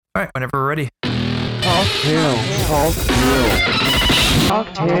All right, whenever we're ready. Talktail.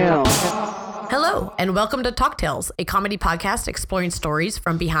 Hello, and welcome to Talktails, a comedy podcast exploring stories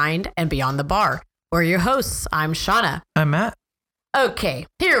from behind and beyond the bar. We're your hosts. I'm Shauna. I'm Matt. Okay,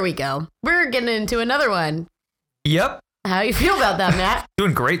 here we go. We're getting into another one. Yep. How you feel about that, Matt?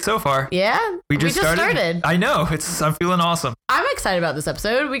 Doing great so far. Yeah? We just started. I know. I'm feeling awesome. I'm excited about this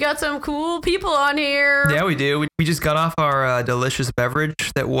episode. We got some cool people on here. Yeah, we do. We just got off our delicious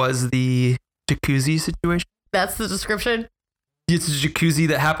beverage that was the jacuzzi situation. That's the description? It's a jacuzzi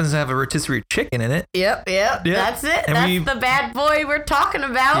that happens to have a rotisserie chicken in it. Yep. That's it. And That's the bad boy we're talking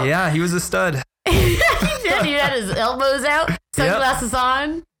about. Yeah, he was a stud. He did. He had his elbows out, sunglasses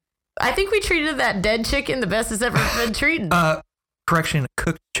on. I think we treated that dead chicken the best it's ever been treated. Correction,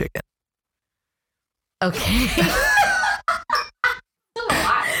 cooked chicken. Okay.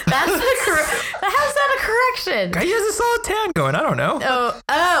 How's that a correction? Guy, he has a solid tan going. I don't know.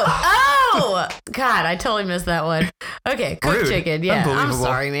 Oh! God, I totally missed that one. Okay, cooked chicken. Yeah, I'm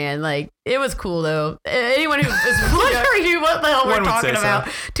sorry, man. Like, it was cool though. Anyone who is wondering what the hell we're talking about,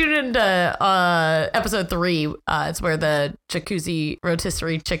 tune into episode 3. It's where the jacuzzi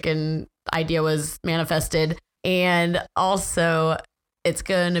rotisserie chicken idea was manifested, and also it's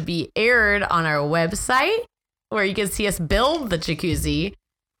going to be aired on our website where you can see us build the jacuzzi.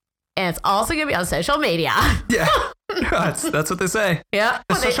 And it's also going to be on social media. Yeah, that's what they say. Yeah.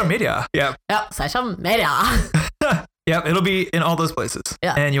 Social media. Yeah. Yep, social media. Yep, it'll be in all those places.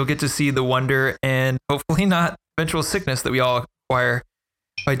 Yeah. And you'll get to see the wonder and hopefully not eventual sickness that we all acquire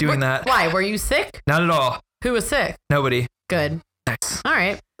by doing that. Why? Were you sick? Not at all. Who was sick? Nobody. Good. Nice. All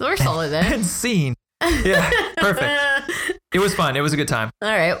right. We're solid then. And scene. Yeah, perfect. It was fun. It was a good time. All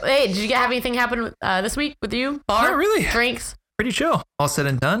right. Hey, did you have anything happen this week with you? Bar? Not really. Drinks? Pretty chill. All said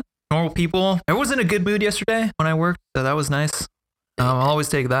and done. Normal people. I was in a good mood yesterday when I worked, so that was nice. I'll always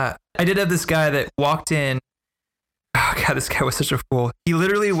take that. I did have this guy that walked in. Oh God, this guy was such a fool. He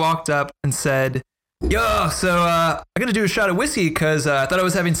literally walked up and said, "Yo, so I'm gonna do a shot of whiskey because I thought I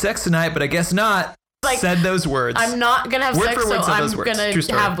was having sex tonight, but I guess not." Like, said those words. I'm not gonna have sex, so I'm gonna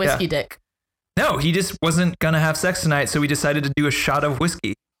have whiskey dick. No, he just wasn't gonna have sex tonight, so we decided to do a shot of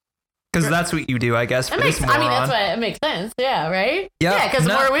whiskey. Because that's what you do, I guess. That's what it makes sense. Yeah, right? Yeah. Because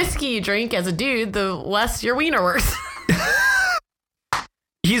the more whiskey you drink as a dude, the less your wiener works.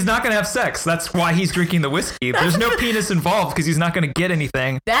 He's not going to have sex. That's why he's drinking the whiskey. There's no penis involved because he's not going to get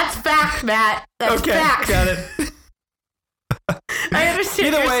anything. That's fact, Matt. That's okay, fact. Got it. I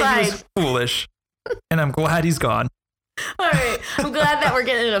understand Either your way, side. he was foolish. And I'm glad he's gone. All right. I'm glad that we're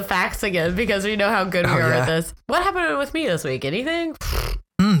getting into facts again because we know how good we are at this. What happened with me this week? Anything?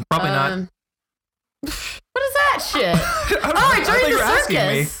 Probably not. What is that shit? I joined the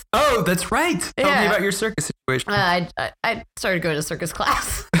circus. Oh, that's right. Tell me about your circus situation. I started going to circus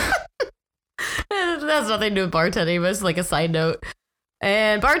class. That's nothing to do with bartending, but it's like a side note.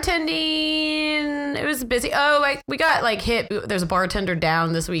 And bartending, it was busy. We got hit. There's a bartender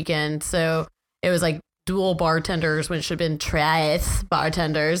down this weekend, so it was dual bartenders, which should have been trice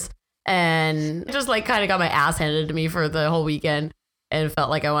bartenders, and just kind of got my ass handed to me for the whole weekend. And felt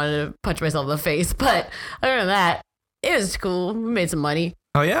like I wanted to punch myself in the face. But other than that, it was cool. We made some money.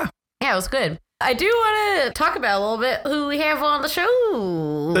 Oh, yeah? Yeah, it was good. I do want to talk about a little bit who we have on the show.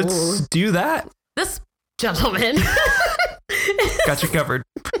 Let's do that. This gentleman. Got you covered.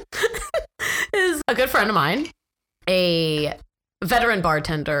 Is a good friend of mine. A veteran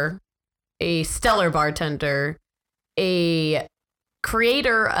bartender. A stellar bartender. A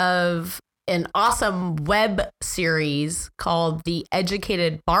creator of an awesome web series called The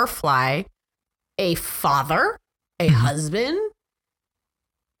Educated Barfly, a father, a husband,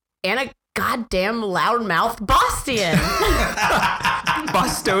 and a goddamn loudmouth Bostonian.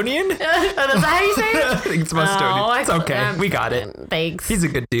 Bostonian? Is that how you say it? I think it's Bostonian. Oh, it's okay. We got it. Thanks. He's a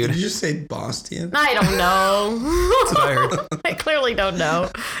good dude. Did you just say Boston? I don't know. That's what I heard. I clearly don't know.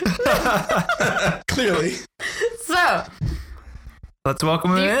 Clearly. So... Let's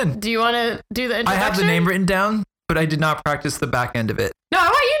welcome him in. Do you want to do the introduction? I have the name written down, but I did not practice the back end of it. No, I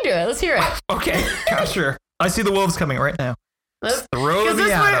want you to do it. Let's hear it. Okay, sure. I see the wolves coming right now. Let's throw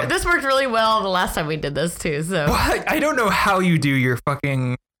me at them. This worked really well the last time we did this too. So I don't know how you do your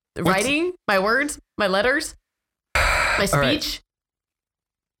fucking writing, my words, my letters, my speech. Right.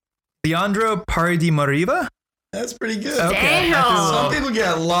 Leandro Paradimariva? That's pretty good. Okay. Damn. Some people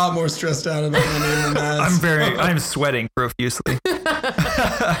get a lot more stressed out about my name than that. I'm sweating profusely.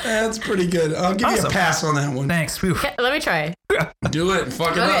 That's pretty good. I'll give you a pass on that one. Thanks. Okay, let me try. Do it and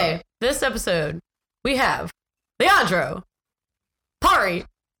fuck it up. Okay, this episode we have Leandro Pari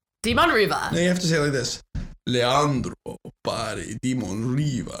Dimon Riva. Now you have to say it like this. Leandro Pari di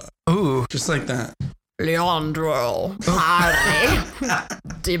Monriva. Ooh. Just like that. Leandro Pari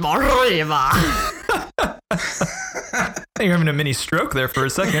di Monriva. You're having a mini stroke there for a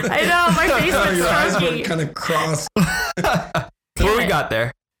second. I know, my face was Your eyes stroking. were kind of crossed. What we got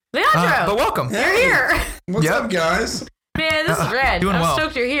there? Leandro, but welcome. You're here. What's up, guys? Man, this is rad. Doing I'm well.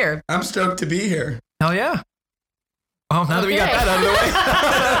 stoked you're here. I'm stoked to be here. Hell yeah. Well, now that we got that out of the way.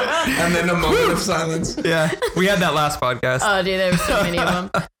 And then a moment of silence. Yeah, we had that last podcast. Oh, dude, there were so many of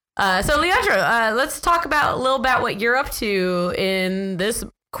them. So, Leandro, let's talk about a little about what you're up to in this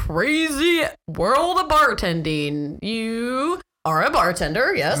crazy world of bartending. You are a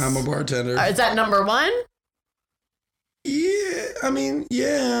bartender, yes? I'm a bartender. Is that number one? Yeah, I mean,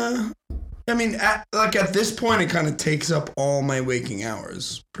 yeah. I mean, at this point, it kind of takes up all my waking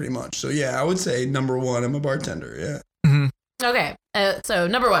hours, pretty much. So, yeah, I would say number one, I'm a bartender, yeah. Mm-hmm. Okay, so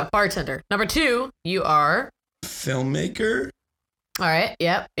number one, bartender. Number two, you are... Filmmaker. All right,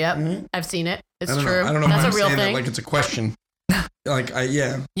 yep. Mm-hmm. I've seen it. It's I true. don't know That's why a I'm real saying thing. that like it's a question.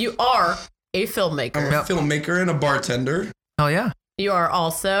 Yeah. You are a filmmaker. I'm a filmmaker and a bartender. Hell yeah. You are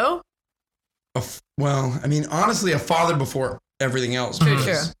also... Well, I mean, honestly, a father before everything else. True.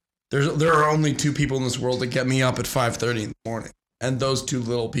 There are only two people in this world that get me up at 5:30 in the morning. And those two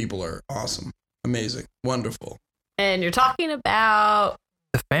little people are awesome, amazing, wonderful. And you're talking about...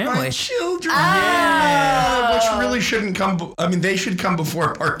 The family. My children. Oh. Yeah. Which really shouldn't come. I mean, they should come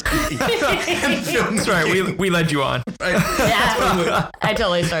before bartending. That's right. We led you on. Right? Yeah, I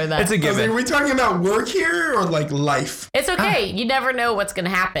totally started that. It's a given. Are we talking about work here or like life? It's okay. You never know what's going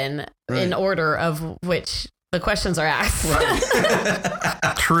to happen in order of which the questions are asked.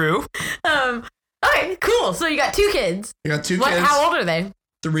 Right. True. Okay, cool. So you got two kids. You got two kids. How old are they?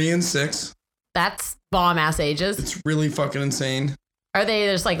 3 and 6. That's bomb ass ages. It's really fucking insane. Are they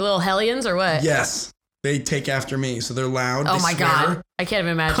just like little hellions or what? Yes. They take after me, so they're loud. Oh they my swear. God. I can't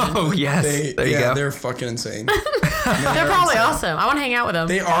even imagine. Oh, yes. there you go. They're fucking insane. They're probably awesome. I want to hang out with them.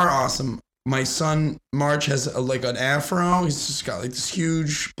 They are awesome. My son, March, has like an afro. He's just got like this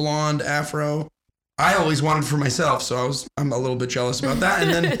huge blonde afro. I always wanted for myself, so I'm a little bit jealous about that.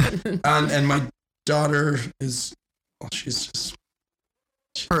 And then, and my daughter is, well, she's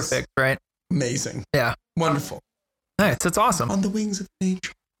perfect, right? Amazing. Yeah. Wonderful. Nice. That's awesome. On the wings of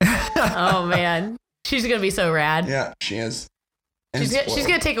nature. Oh, man. She's going to be so rad. Yeah, she is. She's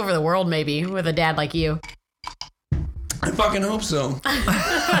going to take over the world, maybe, with a dad like you. I fucking hope so.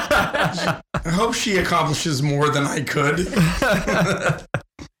 I hope she accomplishes more than I could. Hey,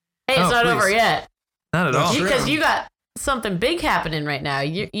 it's not over yet. Not at all. Because you got something big happening right now.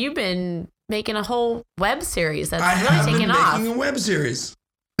 You've been making a whole web series that's really taking off. I have been making a web series.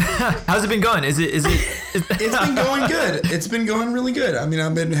 How's it been going? It's been going good. It's been going really good. I mean,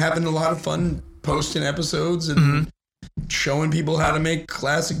 I've been having a lot of fun posting episodes and showing people how to make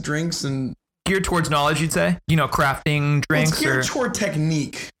classic drinks and geared towards knowledge, you'd say? You know, crafting drinks? It's geared toward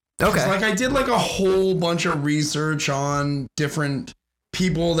technique. Okay. Like I did like a whole bunch of research on different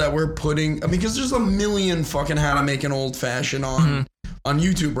people that were putting, because there's a million fucking how to make an old fashioned on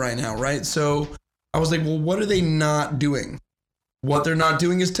YouTube right now, right? So I was like, well, what are they not doing? What they're not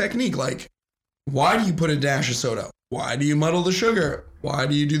doing is technique. Like, why do you put a dash of soda? Why do you muddle the sugar? Why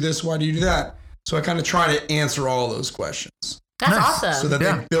do you do this? Why do you do that? So I kind of try to answer all those questions. That's awesome. So that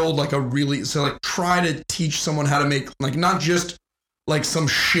they build like try to teach someone how to make like not just like some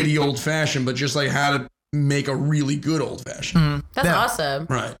shitty old fashioned, but just like how to make a really good old fashioned. That's awesome.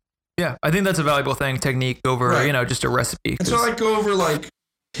 Right. Yeah, I think that's a valuable thing, technique over, just a recipe. And so I go over like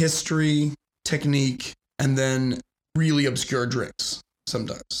history, technique, and then really obscure drinks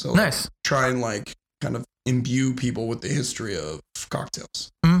sometimes. So nice. Try and like kind of imbue people with the history of cocktails.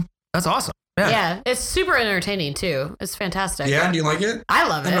 That's awesome. Yeah, it's super entertaining too. It's fantastic. Yeah, do you like it? I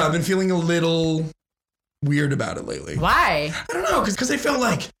love it. I don't know, I've been feeling a little weird about it lately. Why? I don't know, because I felt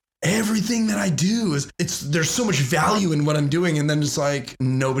like everything that I do there's so much value in what I'm doing, and then it's like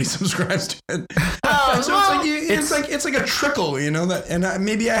nobody subscribes to it. Oh, so it's like a trickle, and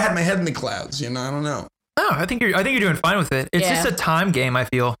maybe I had my head in the clouds, I don't know. No, I think you're doing fine with it. It's just a time game. I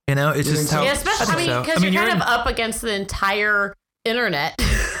feel, it's just how. Yeah, especially because you're kind of up against the entire internet.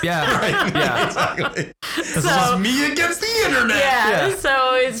 Yeah, right. Yeah, exactly. This is me against the internet. Yeah,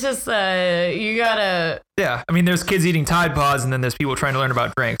 so it's just you gotta. Yeah, I mean, there's kids eating Tide Pods, and then there's people trying to learn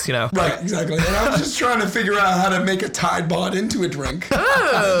about drinks. Right, exactly. And I was just trying to figure out how to make a Tide Pod into a drink.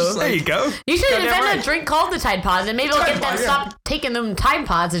 Ooh, there you go. You should invent a drink called the Tide Pods, and maybe it'll get them to stop taking them Tide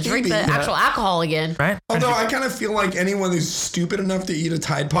Pods and drink the actual alcohol again. Right. Although I kind of feel like anyone who's stupid enough to eat a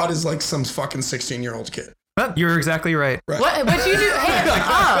Tide Pod is like some fucking 16-year-old kid. Well, you're exactly right. What you do? Hey,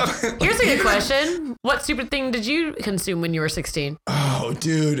 here's a good question. What stupid thing did you consume when you were 16? Oh,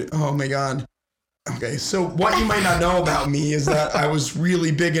 dude. Oh, my God. Okay, so what you might not know about me is that I was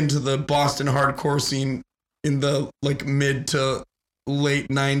really big into the Boston hardcore scene in the like mid to late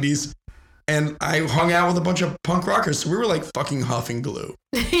 90s. And I hung out with a bunch of punk rockers. So we were like fucking huffing glue.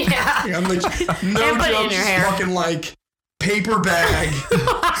 Yeah. I'm like, no jokes, fucking like paper bag.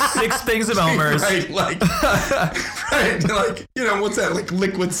 6 things of Elmer's. Right, like, right, like, you know, what's that? Like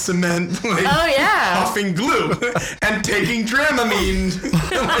liquid cement. Like, oh, yeah. Huffing glue and taking Dramamine.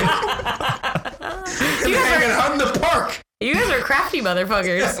 And hanging out in the park. You guys are crafty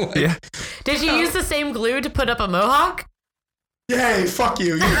motherfuckers. Yeah. Did you use the same glue to put up a mohawk? Hey, fuck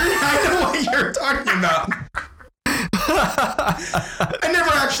you. I know what you're talking about. I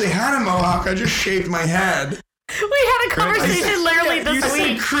never actually had a mohawk. I just shaved my head. We had a conversation literally this week.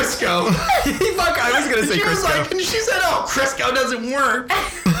 You said Crisco. Fuck, I was going to say Crisco. And she said, oh, Crisco doesn't work.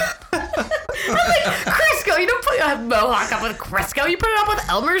 Like, Crisco, you don't put a mohawk up with Crisco. You put it up with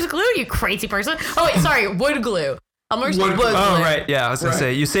Elmer's glue, you crazy person. Oh, wait, sorry, wood glue. Elmer's wood glue. Oh, right. Yeah, I was going to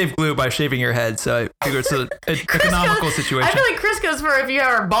say, you save glue by shaving your head, so I figure it's an economical situation. I feel like Crisco's for if you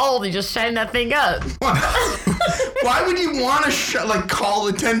are bald, you just shine that thing up. Why would you want to like call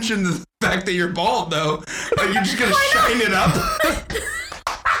attention to the fact that you're bald, though? Like, you're just going to shine it up?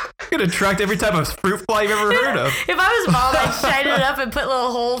 You could attract every type of fruit fly you've ever heard of. If I was bald, I'd shine it up and put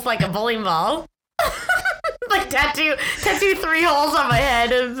little holes like a bowling ball. Like tattoo 3 holes on my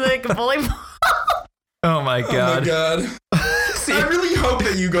head and like a bowling ball. Oh my God. Oh my God. See, I really hope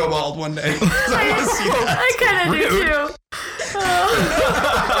that you go bald one day. I want to see that. I kind of do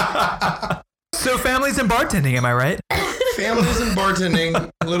too. So families and bartending, am I right? Families and bartending,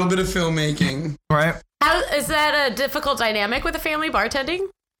 a little bit of filmmaking. Right. How is that a difficult dynamic with a family bartending?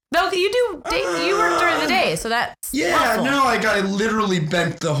 No, you do. You work during the day, so that's helpful. No, like I literally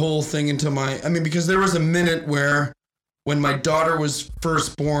bent the whole thing into because there was a minute where when my daughter was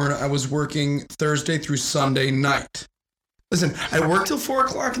first born, I was working Thursday through Sunday night. Listen, I'd work till 4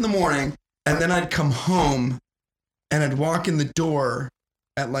 o'clock in the morning, and then I'd come home, and I'd walk in the door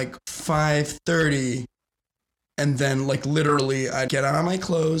at like 5:30, and then like literally I'd get out of my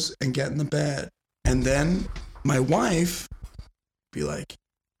clothes and get in the bed, and then my wife be like,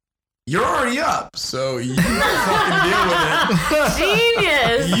 "You're already up, so you can fucking deal with it."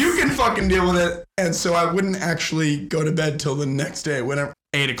 Genius. You can fucking deal with it. And so I wouldn't actually go to bed till the next day, whenever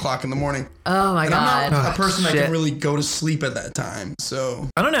 8 o'clock in the morning. Oh my God. I'm not a person that can really go to sleep at that time. So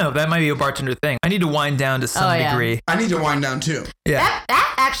I don't know. That might be a bartender thing. I need to wind down to some degree. I need to wind down too. Yeah.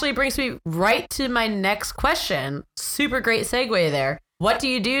 That actually brings me right to my next question. Super great segue there. What do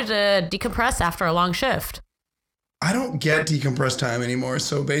you do to decompress after a long shift? I don't get decompress time anymore.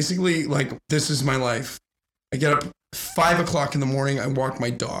 So basically, like, this is my life. I get up 5 o'clock in the morning. I walk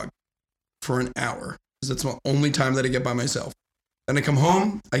my dog for an hour because that's the only time that I get by myself. Then I come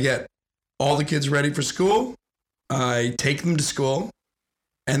home. I get all the kids ready for school. I take them to school.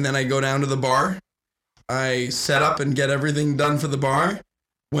 And then I go down to the bar. I set up and get everything done for the bar.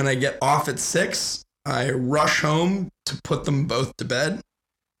 When I get off at 6, I rush home to put them both to bed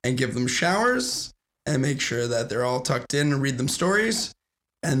and give them showers and make sure that they're all tucked in and read them stories.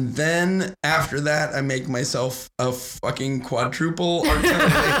 And then after that, I make myself a fucking quadruple artillery.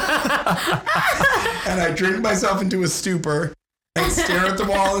 And I drink myself into a stupor and stare at the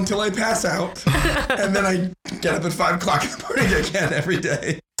wall until I pass out. And then I get up at 5 o'clock in the morning again every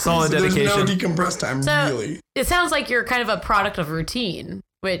day. Solid dedication. There's no decompress time, really. It sounds like you're kind of a product of routine.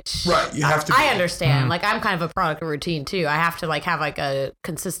 Which right, you have to. I understand. Like, I'm kind of a product of routine too. I have to like have like a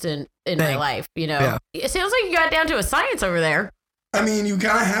consistent in my life. You know, It sounds like you got down to a science over there. I mean, you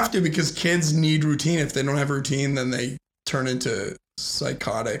kind of have to because kids need routine. If they don't have routine, then they turn into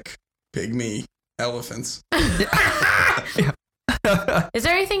psychotic pygmy elephants. Is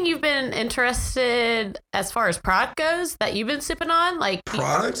there anything you've been interested as far as product goes that you've been sipping on? Like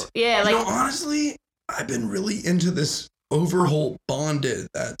product? Yeah, like honestly, I've been really into this Overholt Bonded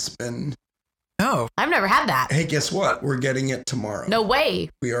that's been... Oh. I've never had that. Hey, guess what? We're getting it tomorrow. No way.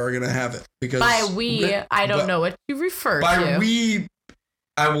 We are going to have it. Because by we, I don't know what you refer to. By we,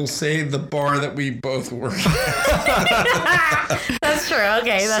 I will say the bar that we both work at. That's true.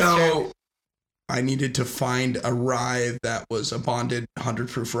 Okay, that's true. So I needed to find a rye that was a bonded 100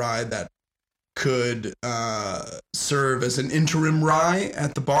 proof rye that could serve as an interim rye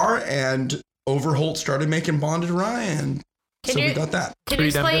at the bar, and Overholt started making bonded rye, and we got that. Can you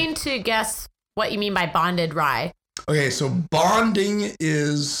explain to guests what you mean by bonded rye? Okay, so bonding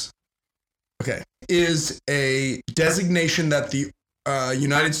is a designation that the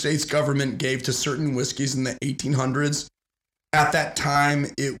United States government gave to certain whiskeys in the 1800s. At that time,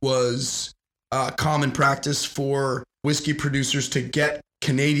 it was common practice for whiskey producers to get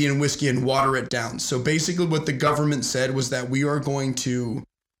Canadian whiskey and water it down. So basically what the government said was that we are going to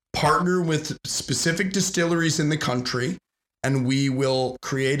partner with specific distilleries in the country, and we will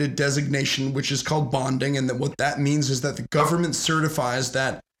create a designation which is called bonding. And that what that means is that the government certifies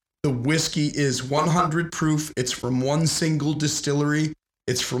that the whiskey is 100 proof. It's from one single distillery.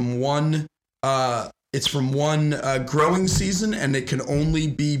 It's from one growing season, and it can only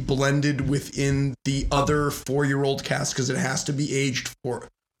be blended within the other 4-year-old cask because it has to be aged for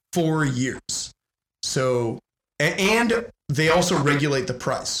 4 years. So, and they also regulate the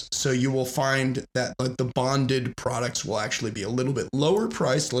price. So you will find that like the bonded products will actually be a little bit lower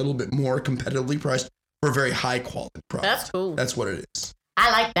priced, a little bit more competitively priced for a very high quality product. That's cool. That's what it is.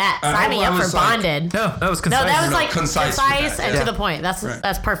 I like that. Sign me up for bonded. No, that was concise. No, that was like concise and to the point. That's right.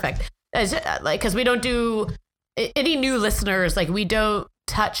 That's perfect. Because we don't do any new listeners. Like we don't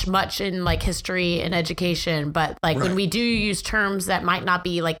touch much in like history and education, but like when we do use terms that might not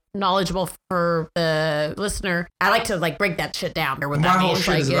be like knowledgeable for the listener, I like to like break that shit down. Or what My that whole means.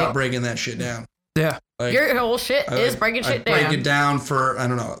 shit like, is about breaking that shit down. Yeah. Like, your whole shit is breaking shit down. Break it down for, I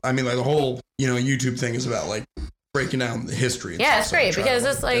don't know. I mean, like the whole, YouTube thing is about like breaking down the history. Yeah, it's great because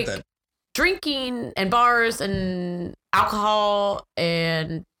it's like drinking and bars and alcohol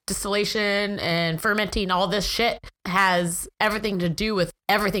and distillation and fermenting, all this shit has everything to do with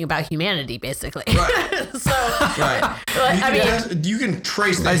everything about humanity, basically. Right. You can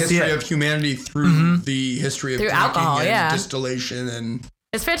trace the history of humanity through the history of through drinking alcohol, and distillation, and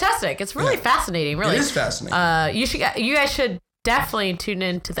it's fantastic. It's really fascinating. Really, it is fascinating. You guys should definitely tune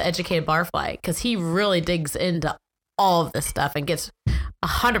into the Educated Barfly because he really digs into all of this stuff and gets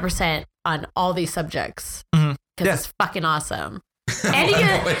 100% on all these subjects because it's fucking awesome. And you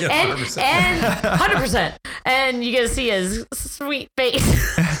get and 100%, and you get to see his sweet face.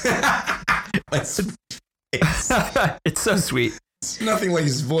 It's so sweet. It's nothing like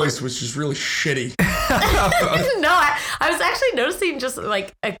his voice, which is really shitty. No, I was actually noticing just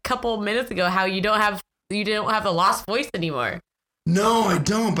like a couple minutes ago how you don't have a lost voice anymore. No, I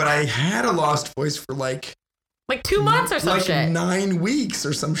don't. But I had a lost voice for like 2 months or some shit. 9 weeks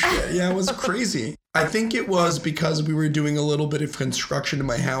or some shit. Yeah, it was crazy. I think it was because we were doing a little bit of construction in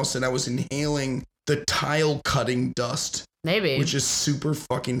my house and I was inhaling the tile cutting dust. Maybe. Which is super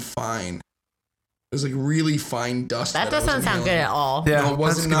fucking fine. It was like really fine dust. That doesn't sound good at all. Yeah, no, it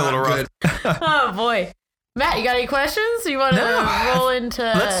wasn't not good. Oh boy. Matt, you got any questions? You want to roll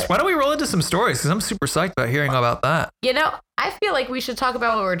into... Why don't we roll into some stories? Because I'm super psyched about hearing about that. I feel like we should talk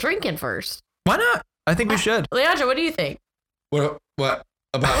about what we're drinking first. Why not? I think we should. Leandro, what do you think? What?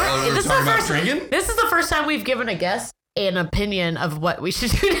 About what we're talking about drinking? This is the first time we've given a guest an opinion of what we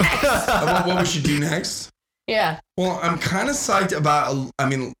should do next. About what we should do next? Yeah. Well, I'm kind of psyched about,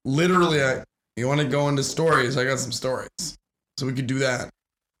 literally, you want to go into stories? I got some stories. So we could do that.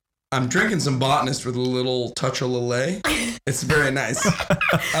 I'm drinking some Botanist with a little touch of Lillet. It's very nice.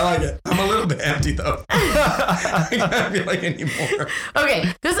 I like it. I'm a little bit empty, though. I can't feel like anymore.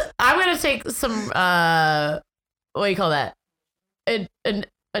 Okay. I'm going to take some, what do you call that? An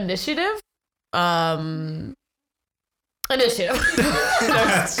initiative? Initiative.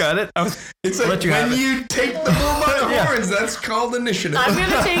 Got it. It's like when you take the bull by the horns, that's called initiative. I'm going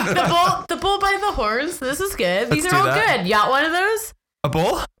to take the bull by the horns. This is good. These are all good. You got one of those? A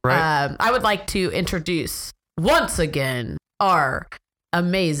bull? Right. I would like to introduce once again our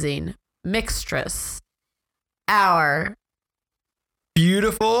amazing mixtress, our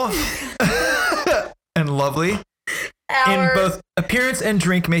beautiful and lovely in both appearance and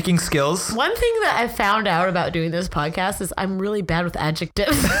drink making skills. One thing that I found out about doing this podcast is I'm really bad with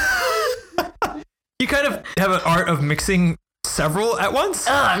adjectives. You kind of have an art of mixing several at once.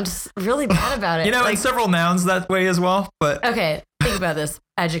 Oh, I'm just really bad about it. And several nouns that way as well. But okay, think about this.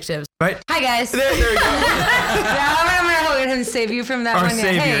 Adjectives. Right. Hi guys. There you go. Yeah, I'm gonna save you from that Our one.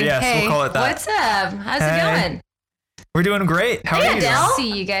 savior, yes, we'll call it that. What's up? How's it going? We're doing great. How are you? Adele.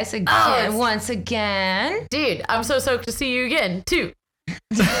 See you guys again. Once again. Dude, I'm so stoked to see you again, too.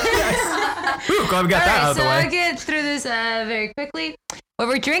 Yes. Ooh, glad we got that out of the way. I'll get through this very quickly. What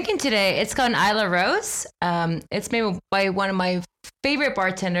we're drinking today, it's called Isla Rose. It's made by one of my favorite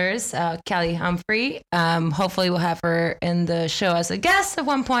bartenders, Callie Humphrey. Hopefully we'll have her in the show as a guest at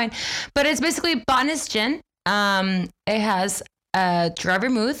one point. But it's basically Botanist gin. It has dry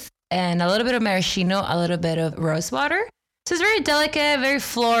vermouth and a little bit of maraschino, a little bit of rose water. So it's very delicate, very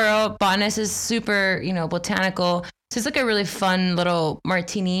floral. Botanist is super, botanical. So it's like a really fun little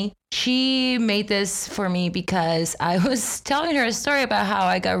martini she made this for me because I was telling her a story about how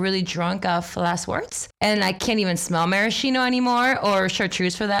I got really drunk off last words and I can't even smell maraschino anymore, or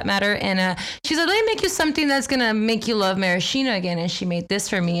chartreuse for that matter. And she's like, let me make you something that's going to make you love maraschino again. And she made this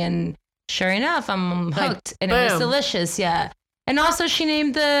for me. And sure enough, I'm hooked. And it was delicious. Yeah. And also she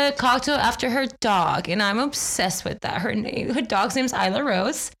named the cocktail after her dog. And I'm obsessed with that. Her dog's name's Isla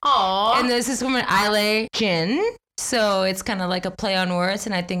Rose. Aww. And this is from an Islay gin. So it's kind of like a play on words,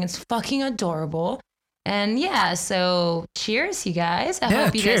 and I think it's fucking adorable. And yeah, so cheers, you guys. I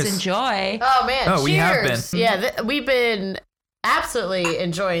hope you guys enjoy. Oh, man. Oh, cheers. We have been. Yeah, we've been absolutely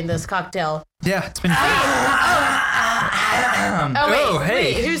enjoying this cocktail. Yeah, it's been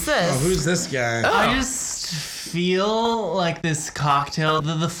hey, who's this? Oh, who's this guy? Oh. I just feel like this cocktail,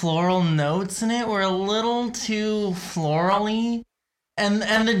 the floral notes in it were a little too florally.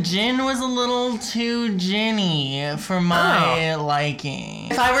 And the gin was a little too ginny for my liking.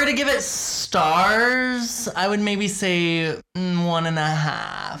 If I were to give it stars, I would maybe say 1.5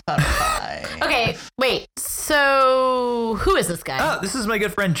 out of 5. Okay, wait. So who is this guy? Oh, this is my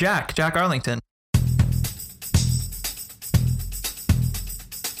good friend Jack Arlington.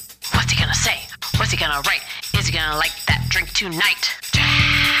 What's he gonna say? What's he gonna write? Is he gonna like that drink tonight?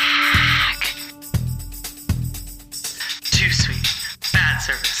 Jack! Too sweet. Bad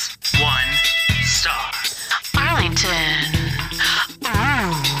service. 1 star. Arlington.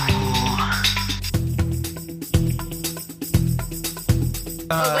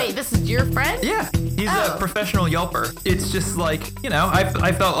 Ooh. Wait, this is your friend? Yeah, he's a professional Yelper. It's just like,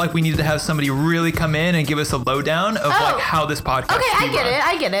 I felt like we needed to have somebody really come in and give us a lowdown of like how this podcast. Okay,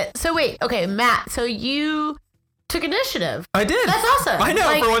 I get it. So wait, okay, Matt, so you took initiative. I did. That's awesome. I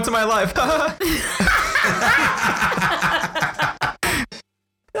know, for once in my life.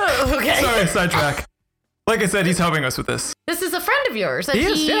 Okay. Sorry, sidetrack. Like I said, he's helping us with this. This is a friend of yours. He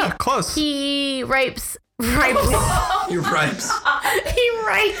is, yeah, close. He ripes. He ripes. He writes.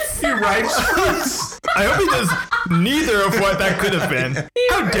 fruits. I hope he does neither of what that could have been.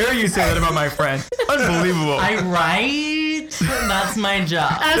 How dare you say that about my friend? Unbelievable. I write? That's my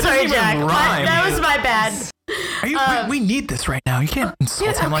job. I'm sorry, Jack. That was my bad. Are you, we need this right now. You can't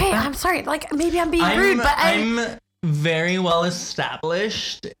insult him like that. I'm sorry. Like, maybe I'm being rude, but I'm very well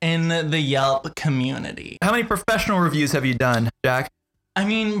established in the Yelp community. How many professional reviews have you done, Jack? I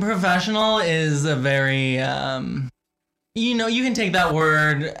mean, professional is a very, you can take that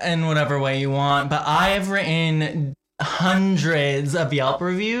word in whatever way you want, but I've written hundreds of Yelp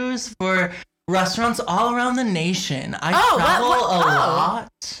reviews for restaurants all around the nation. I travel a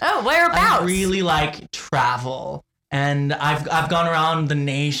lot. Oh, whereabouts? I really like travel. And I've gone around the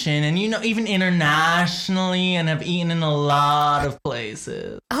nation and, even internationally, and have eaten in a lot of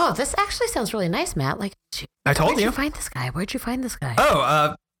places. Oh, this actually sounds really nice, Matt. Like, I told you. Where'd you find this guy? Where'd you find this guy?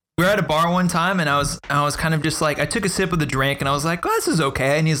 Oh, we were at a bar one time, and I was kind of just like, I took a sip of the drink, and I was like, oh, this is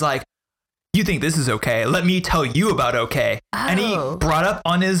okay. And he's like, you think this is okay? Let me tell you about okay. Oh. And he brought up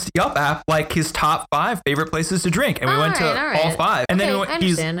on his Yelp app like his top 5 favorite places to drink, and we went to all 5. And then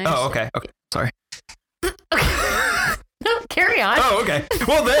I okay, sorry. No, carry on. Oh, okay.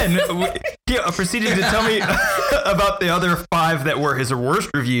 Well, then he proceeded to tell me about the other 5 that were his worst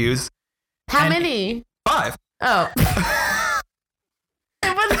reviews. How many? 5. Oh.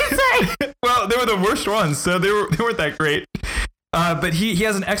 What did he say? Well, they were the worst ones, so they weren't that great. But he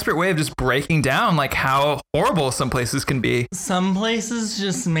has an expert way of just breaking down like how horrible some places can be. Some places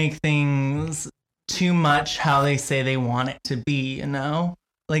just make things too much how they say they want it to be,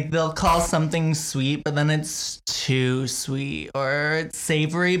 Like they'll call something sweet, but then it's too sweet, or it's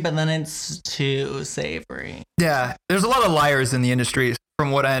savory, but then it's too savory. Yeah, there's a lot of liars in the industry,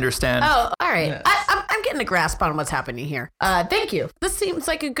 from what I understand. Oh, all right. Yes. I'm getting a grasp on what's happening here. Thank you. This seems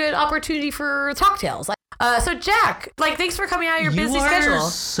like a good opportunity for cocktails. So Jack, thanks for coming out of your busy schedule. You are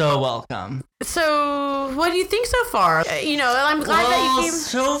so welcome. So, what do you think so far? I'm glad that you came.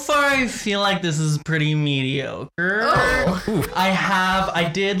 So far, I feel like this is pretty mediocre. Oh.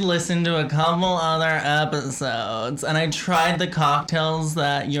 I did listen to a couple other episodes, and I tried the cocktails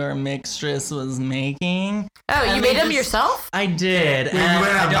that your mixtress was making. Oh, you made them yourself? I did. You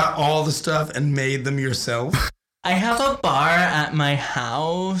went out and got all the stuff and made them yourself? I have a bar at my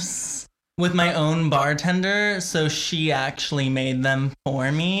house with my own bartender, so she actually made them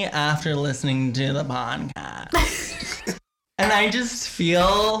for me after listening to the podcast. And I just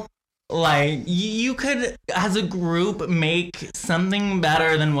feel like you could, as a group, make something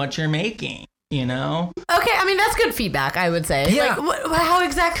better than what you're making, Okay, I mean, that's good feedback, I would say. Yeah. How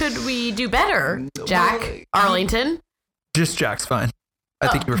exactly could we do better, Jack? Arlington? Just Jack's fine. I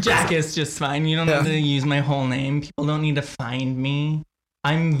think you were Jack is just fine. You don't need to use my whole name. People don't need to find me.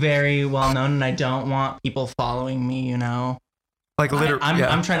 I'm very well known and I don't want people following me, you know? Like literally,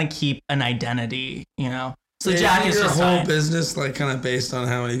 I'm trying to keep an identity, you know? So Yeah, Jack is your just whole fine. business like kind of based on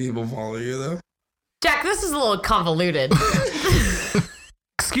how many people follow you though. Jack, this is a little convoluted.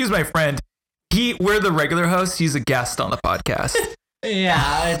 Excuse my friend. We're the regular hosts. He's a guest on the podcast.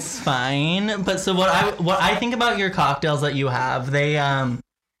 Yeah, it's fine. But so what I think about your cocktails that you have, they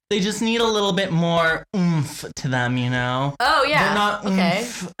just need a little bit more oomph to them, you know? Oh, yeah. They're not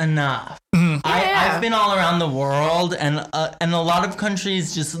oomph enough. Mhm. I've been all around the world, and a lot of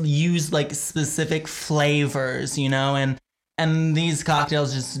countries just use like specific flavors, you know, and these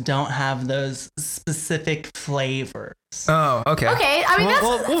cocktails just don't have those specific flavors. Oh, okay. Okay, I mean,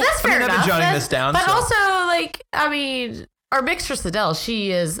 that's fair I've enough. been jotting this down. But so. also, like, I mean, our mixtress Adele,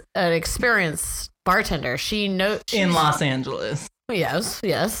 she is an experienced bartender. She's In Los Angeles. Yes,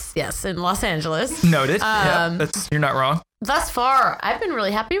 in Los Angeles. Noted. Yeah, you're not wrong. Thus far, I've been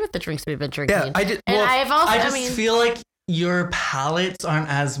really happy with the drinks we've been drinking. Yeah, I did. And Well, I've also, I just feel like your palates aren't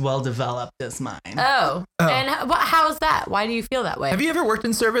as well developed as mine. Oh. And how is that? Why do you feel that way? have you ever worked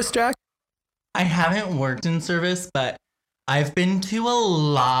in service, Jack? I haven't worked in service, but I've been to a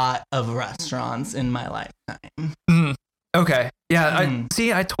lot of restaurants in my lifetime. Mm. Okay. Yeah.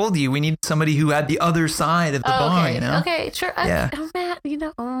 I told you we need somebody who had the other side of the bar. Okay. You know. Okay. Sure. Yeah. Matt. You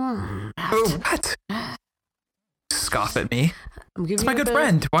know. Oh, what? Scoff at me. I'm giving It's my you good the-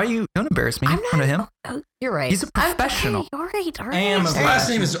 friend. Why you don't embarrass me in front of him? Oh, you're right. He's a professional. Okay, you're right. All right. I am a His last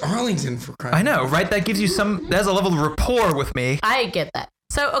name is Arlington for crying. I know, right? That gives you that has a level of rapport with me. I get that.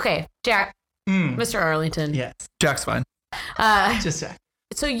 So, okay, Jack, Mr. Arlington. Yes. Jack's fine. Just Jack.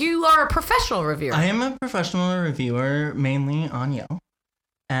 So you are a professional reviewer. I am a professional reviewer, mainly on Yelp.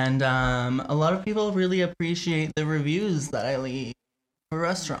 And a lot of people really appreciate the reviews that I leave for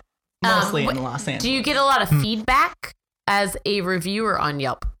restaurants, mostly in Los Angeles. Do you get a lot of feedback as a reviewer on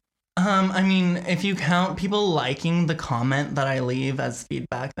Yelp? I mean, if you count people liking the comment that I leave as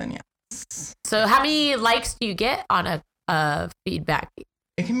feedback, then yes. So how many likes do you get on a feedback?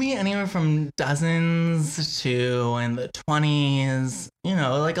 It can be anywhere from dozens to in the 20s. You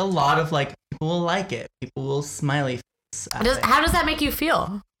know, like a lot of like people will like it. People will smiley face. How does that make you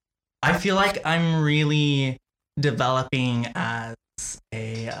feel? I feel like I'm really developing as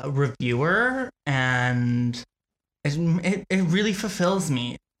a reviewer, and it really fulfills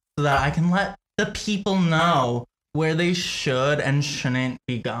me so that I can let the people know where they should and shouldn't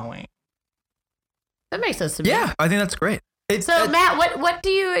be going. That makes sense to me. Yeah, I think that's great. So Matt, what do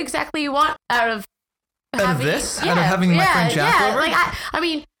you exactly want out of this? Out of having my friend Jack over? Like I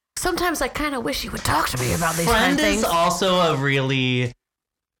mean, sometimes I kind of wish you would talk to me about these Friend kind of things. is also a really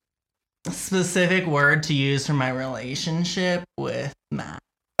specific word to use for my relationship with Matt.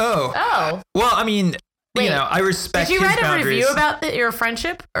 Oh. Well, I mean, Wait, you know, I respect Did you his write a boundaries. review about your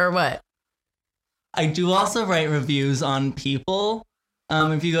friendship or what? I do also write reviews on People.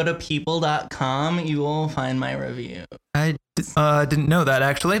 If you go to people.com, you will find my review. I didn't know that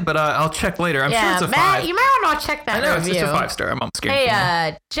actually, but I'll check later. I'm sure it's a Matt, 5. you might want to check that I know review. it's a 5-star. I'm scared.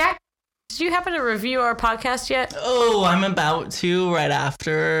 Hey, Jack, did you happen to review our podcast yet? Oh, I'm about to right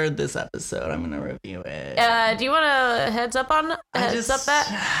after this episode. I'm going to review it. Do you want a heads up on that?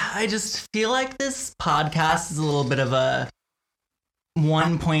 I just feel like this podcast is a little bit of a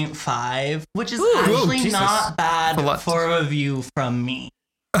 1.5, which is actually Jesus. not bad for a review from me.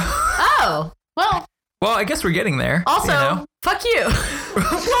 Oh, well, I guess we're getting there. also, you know? fuck you.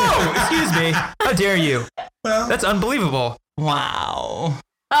 Whoa, excuse me. How dare you? Well, That's unbelievable. Wow.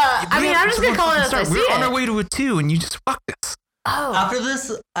 I mean, I'm just going to call it as I see We're on it. our way to a 2 and you just fucked us. Oh,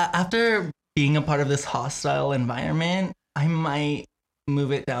 After being a part of this hostile environment, I might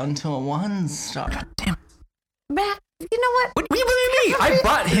move it down to a 1-star. Damn. Matt, you know what? What do you believe me? I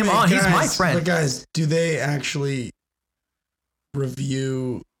brought him on. He's my friend. But guys, do they actually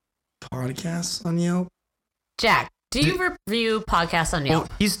review podcasts on Yelp? Jack, do you review podcasts on Yelp?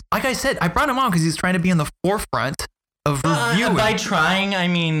 Well, he's like I said, I brought him on because he's trying to be in the forefront of reviewing. By trying, I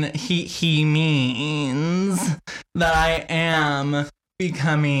mean he means that I am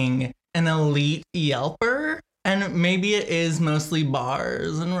becoming an elite Yelper. And maybe it is mostly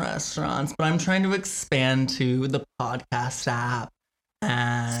bars and restaurants, but I'm trying to expand to the podcast app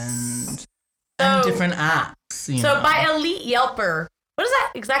and different apps. You know. By elite Yelper, what does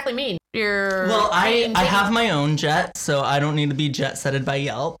that exactly mean? I have my own jet, so I don't need to be jet setted by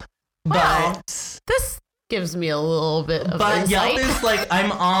Yelp. Wow. But This gives me a little bit of But insight. Yelp is like,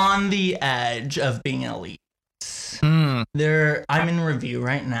 I'm on the edge of being elite. Hmm. I'm in review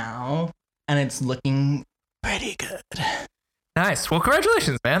right now, and it's looking pretty good. Nice. Well,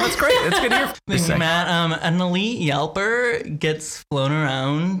 congratulations, man. That's great. That's good to hear. Thank you, Matt. An elite Yelper gets flown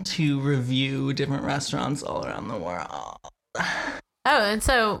around to review different restaurants all around the world. Oh, and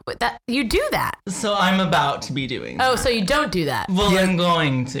so that you do that. So I'm about to be doing that. Oh, so you don't do that. Well, I'm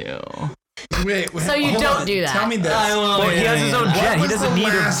going to. Wait, so you don't do that. Tell me this. Well, he has his own jet. He doesn't need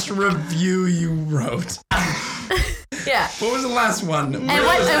the last review you wrote? Yeah. What was the last one? And how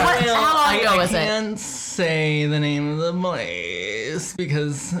long ago was it? I can't say the name of the place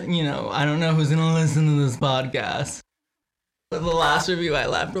because, I don't know who's going to listen to this podcast. But the last review I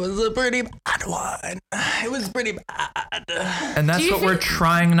left was a pretty bad one. It was pretty bad. And that's what we're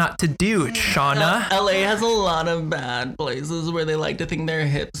trying not to do, Shauna. LA has a lot of bad places where they like to think they're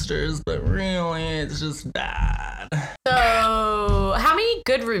hipsters, but really it's just bad. So, how many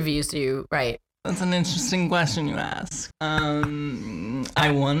good reviews do you write? That's an interesting question you ask.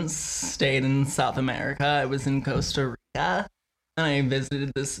 I once stayed in South America. I was in Costa Rica. And I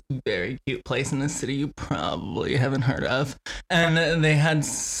visited this very cute place in the city you probably haven't heard of. And they had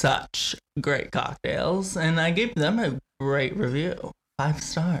such great cocktails. And I gave them a great review. 5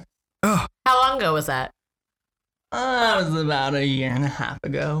 stars. Oh. How long ago was that? It was about a year and a half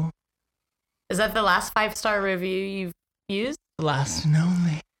ago. Is that the last 5-star review you've used? Last and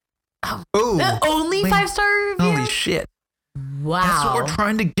only. Oh. The only 5-star review? Holy shit. Wow. That's what we're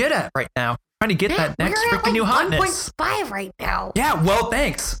trying to get at right now. Trying to get that next freaking new hotness. 1.5 right now. Yeah, well,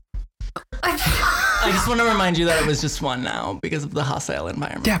 thanks. I just want to remind you that it was just 1 now because of the hostile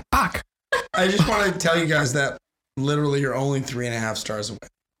environment. Yeah, fuck. I just want to tell you guys that literally you're only 3.5 stars away.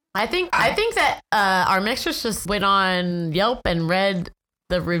 I think that our mistress just went on Yelp and read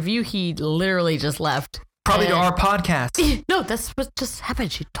the review he literally just left. Probably to our podcast. No, that's what just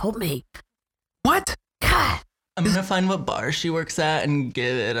happened. She told me. What? God. I'm going to find what bar she works at and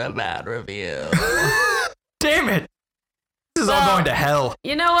give it a bad review. Damn it. This is all going to hell.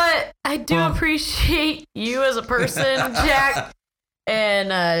 You know what? I do appreciate you as a person, Jack.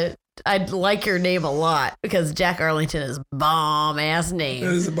 And I like your name a lot because Jack Arlington is a bomb-ass name.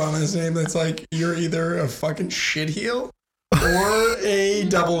 It is a bomb-ass name. That's like you're either a fucking shitheel or a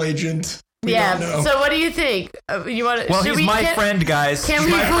double agent. Yeah. So what do you think? You want? Well, he's my friend, guys. Can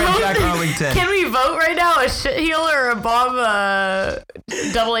we my vote? Friend Jack Arlington. Can we vote right now? A shitheel or a bomb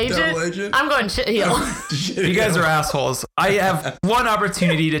double agent? Double agent? I'm going shitheel. You guys are assholes. I have one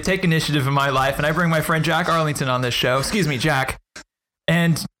opportunity to take initiative in my life, and I bring my friend Jack Arlington on this show. Excuse me, Jack.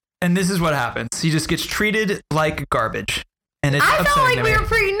 And this is what happens. He just gets treated like garbage. And it's I felt like we me. were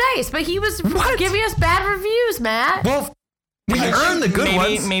pretty nice, but he was giving us bad reviews, Matt. Well, we earned the good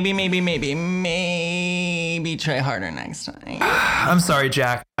ones. Maybe try harder next time. I'm sorry,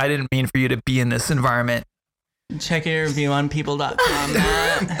 Jack. I didn't mean for you to be in this environment. Check your review on people.com,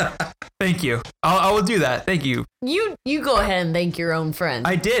 Matt. Thank you. I will do that. Thank you. You go ahead and thank your own friend.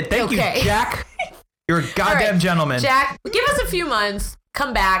 I did. Thank you, Jack. You're a goddamn gentleman. Jack, give us a few months.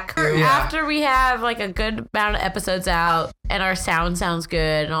 Come back after we have like a good amount of episodes out and our sounds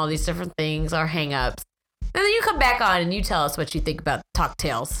good and all these different things, our hang-ups. And then you come back on and you tell us what you think about Talk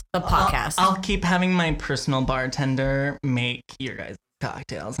Tales, the podcast. I'll keep having my personal bartender make your guys'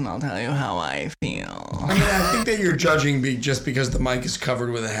 cocktails, and I'll tell you how I feel. I mean, I think that you're judging me just because the mic is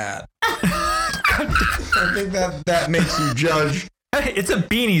covered with a hat. I think that makes you judge. It's a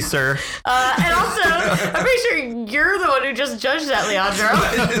beanie, sir. And also, I'm pretty sure you're the one who just judged that, Leandro.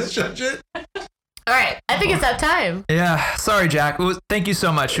 I just judge it. All right, I think it's that time. Yeah, sorry, Jack. Thank you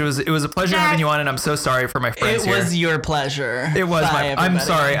so much. It was a pleasure having you on, and I'm so sorry for my friends here. It was your pleasure. It was Bye, I'm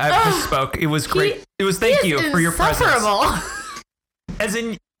sorry. I misspoke. It was great. It was thank you for your presence. As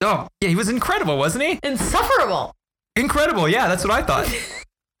in, yeah, he was incredible, wasn't he? Insufferable. Incredible. Yeah, that's what I thought.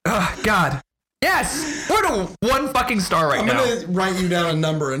 Oh, God. Yes. We're at 1 fucking star right now. I'm going to write you down a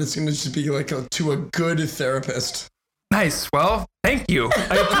number, and it's going to just be like to a good therapist. Nice. Well, thank you. I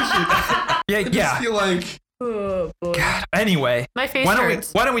appreciate that. Yeah, I just feel like... Oh, boy. God. Anyway, my face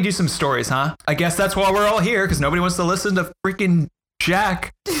hurts. Why don't we do some stories, huh? I guess that's why we're all here, because nobody wants to listen to freaking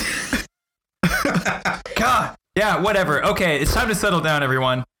Jack. God. Yeah, whatever. Okay, it's time to settle down,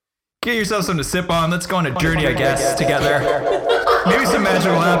 everyone. Get yourself something to sip on. Let's go on a journey, I guess, together. Maybe some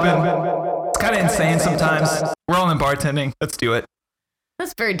magic will happen. It's kind of insane sometimes. We're all in bartending. Let's do it.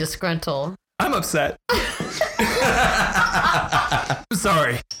 That's very disgruntled. I'm upset. I'm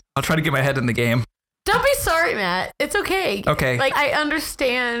sorry. I'll try to get my head in the game. Don't be sorry, Matt. It's okay. Okay. Like, I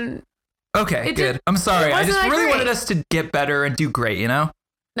understand. Okay, good. I'm sorry. I just really wanted us to get better and do great, you know?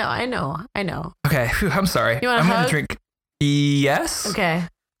 No, I know. Okay, I'm sorry. You want a hug? I'm gonna drink. Yes? Okay.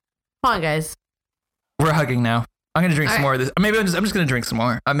 Come on, guys. We're hugging now. I'm gonna drink some more of this. Maybe I'm just gonna drink some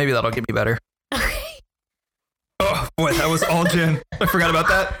more. Maybe that'll get me better. Oh boy, that was all gin. I forgot about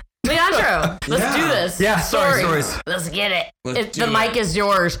that. Leandro, let's do this. Yeah, stories. Let's get it. The mic is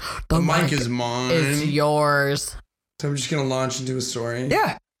yours. The mic is mine. It's yours. So I'm just gonna launch into a story.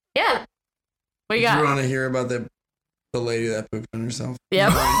 Yeah. What you got? You want to hear about the lady that pooped on herself?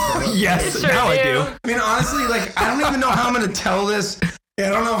 Yep. Yes, Sure now do. I do. I mean, honestly, like, I don't even know how I'm going to tell this. I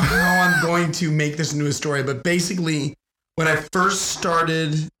don't know how I'm going to make this into a story, but basically, when I first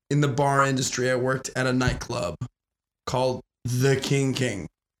started in the bar industry, I worked at a nightclub called The King,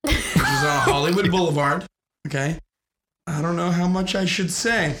 which is on Hollywood Boulevard. Okay. I don't know how much I should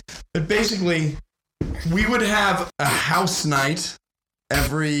say, but basically, we would have a house night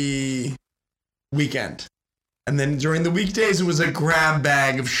every weekend. And then during the weekdays, it was a grab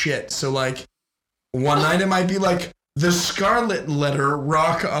bag of shit. So, like, one night it might be like the Scarlet Letter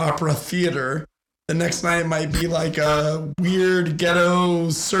Rock Opera Theater. The next night it might be like a weird ghetto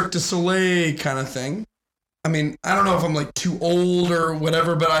Cirque du Soleil kind of thing. I mean, I don't know if I'm like too old or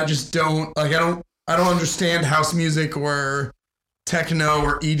whatever, but I just don't, like, I don't understand house music or techno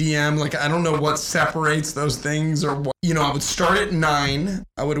or EDM. Like, I don't know what separates those things or what, you know, I would start at 9.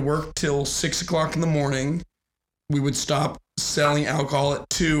 I would work till 6 o'clock in the morning. We would stop selling alcohol at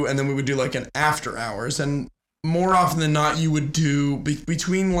 2, and then we would do like an after hours. And more often than not, you would do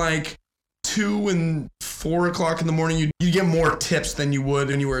between like 2 and 4 o'clock in the morning. You'd get more tips than you would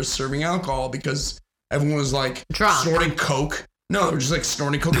when you were serving alcohol because everyone was like snorting coke. No, they were just like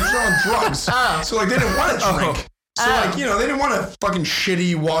snorting coke. They were just on drugs. So like they didn't want to drink. So like, you know, they didn't want a fucking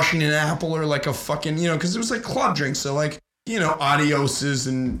shitty Washington apple or like a fucking, you know, because it was like club drinks. So like, you know, Adioses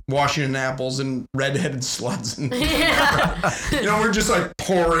and Washington apples and redheaded sluts. And, you know, we're just like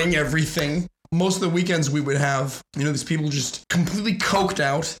pouring everything. Most of the weekends we would have, you know, these people just completely coked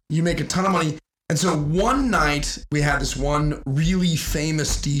out. You make a ton of money. And so one night we had this one really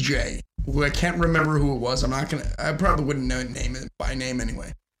famous DJ who I can't remember who it was. I probably wouldn't know name it by name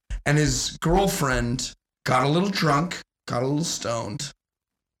anyway. And his girlfriend got a little drunk, got a little stoned,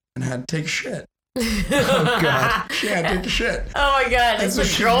 and had to take a shit. Oh God. She had to take a shit. Oh my God. And so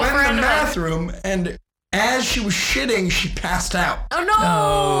she went in the bathroom, and as she was shitting, she passed out. Oh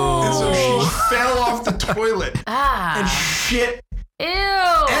no. And so she fell off the toilet and shit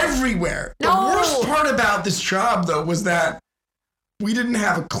everywhere. No. The worst part about this job, though, was that we didn't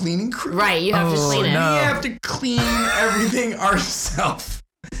have a cleaning crew. Right, you have to clean it. No. We have to clean everything ourselves.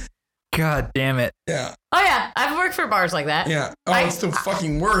 God damn it. Yeah. Oh yeah, I've worked for bars like that. Yeah. Oh, it's the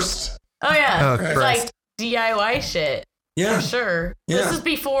fucking worst. Oh yeah, Oh, it's Christ. like DIY shit. Yeah. For sure. Yeah. This is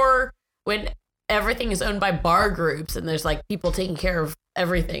before when everything is owned by bar groups and there's like people taking care of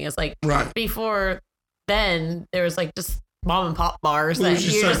everything. It's like before then there was like just mom and pop bars that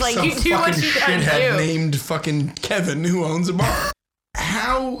you just like you do what you gotta shithead do. named fucking Kevin who owns a bar.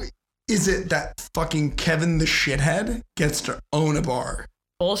 How is it that fucking Kevin the shithead gets to own a bar?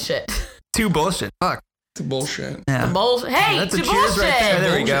 Bullshit. Too bullshit. Fuck. It's bullshit. Yeah. Bullshit. Hey, That's to a cheers bullshit. right there.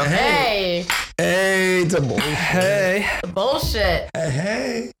 There we go. Hey, Hey, it's a bullshit. Hey. bullshit.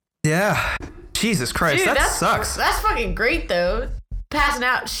 Hey. Yeah. Jesus Christ. Dude, that that's sucks. That's fucking great though. Passing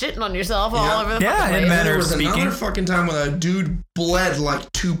out, shitting on yourself all Yeah. over the Yeah, fucking in place. manner There of was speaking. another fucking time when a dude bled like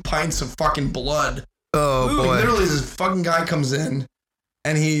 2 pints of fucking blood. Oh Ooh, boy. literally, this fucking guy comes in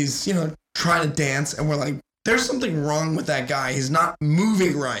and he's, you know, trying to dance, and we're like, there's something wrong with that guy. He's not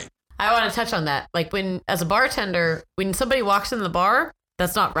moving right. I want to touch on that. Like when, as a bartender, when somebody walks in the bar,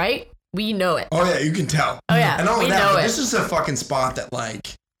 that's not right. We know it. Oh, yeah, you can tell. Oh yeah, And all we of that, know but it. this is a fucking spot that,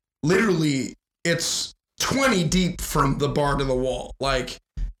 like, literally, it's 20 deep from the bar to the wall. Like,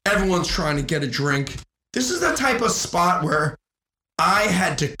 everyone's trying to get a drink. This is the type of spot where I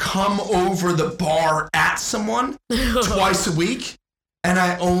had to come over the bar at someone twice a week, and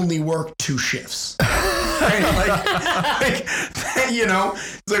I only worked 2 shifts. like, you know,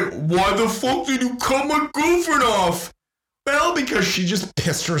 it's like, why the fuck did you cut my girlfriend off? Well, because she just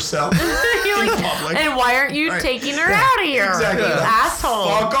pissed herself You're in like, public. and why aren't you Right. taking her out of here? Exactly. You asshole.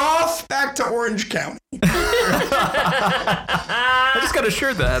 Fuck off back to Orange County. I just got a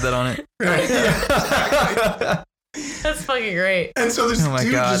shirt that had that on it. Right. Yeah. That's fucking great. And so this Oh my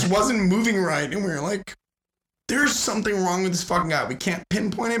dude God. just wasn't moving right. And we were like, there's something wrong with this fucking guy. We can't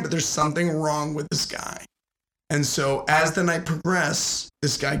pinpoint it, but there's something wrong with this guy. And so as the night progressed,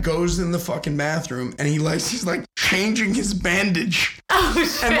 this guy goes in the fucking bathroom and he's like changing his bandage. Oh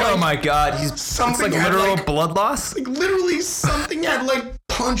shit. And Oh like, my God. It's something like had literal like, blood loss. like literally something had like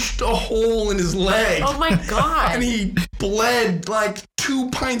punched a hole in his leg. Oh my god. And he bled like 2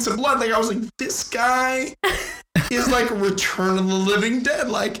 pints of blood. Like I was like, this guy is like Return of the Living Dead.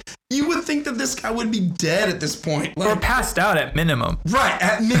 Like you would think that this guy would be dead at this point. Or Like, passed out at minimum. right,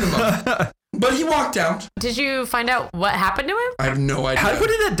 at minimum. But he walked out. Did you find out what happened to him? I have no idea. What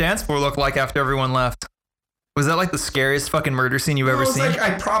did that dance floor look like after everyone left? Was that like the scariest fucking murder scene you've ever seen? Like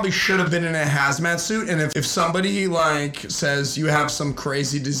I probably should have been in a hazmat suit, and if somebody like says you have some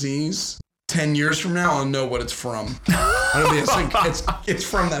crazy disease, 10 years from now I'll know what it's from. It's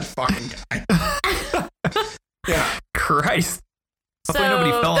from that fucking guy. Yeah. Christ. So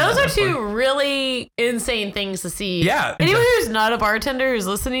those are two really insane things to see. Yeah. Anyone who's not a bartender who's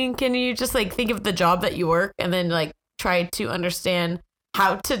listening, can you just like think of the job that you work and then like try to understand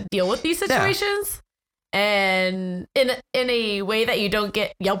how to deal with these situations? And in a way that you don't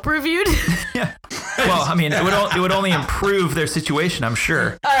get Yelp reviewed. Yeah. Well, I mean, it would only improve their situation, I'm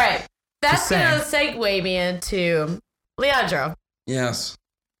sure. All right. That's going to segue me into Leandro. Yes.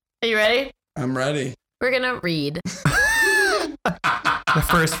 Are you ready? I'm ready. We're going to read. The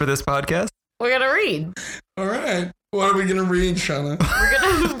first for this podcast. We're going to read. All right. What are we going to read, Shauna? We're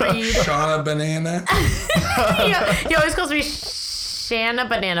going to read. Shauna Banana. He always calls me Shanna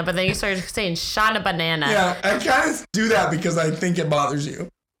Banana, but then you started saying Shauna Banana. Yeah, I kind of do that because I think it bothers you.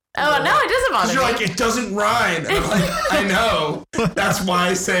 Oh, no, it doesn't bother me. You're like, it doesn't rhyme. And I'm like, I know. That's why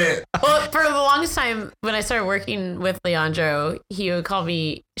I say it. Well, for the longest time, when I started working with Leandro, he would call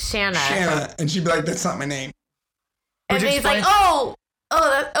me Shanna. Shanna. And she'd be like, that's not my name. And then he's like, yeah.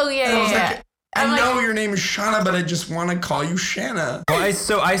 I know your name is Shauna, but I just want to call you Shanna. Well, I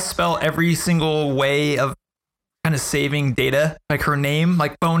spell every single way of kind of saving data, like her name,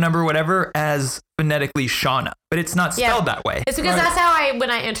 like phone number, whatever, as phonetically Shauna, but it's not spelled that way. It's because that's how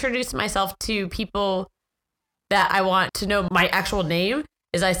when I introduce myself to people that I want to know my actual name,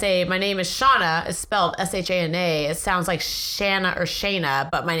 is I say, my name is Shauna, it's spelled S-H-A-N-A. It sounds like Shanna or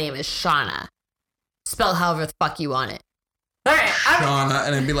Shayna, but my name is Shauna. Spelled however the fuck you want it. All right. Shauna,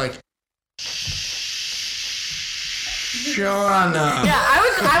 and I'd be like, Shauna. Yeah,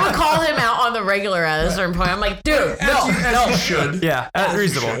 I would call him out on the regular at a certain point. I'm like, dude, no. You should. Yeah,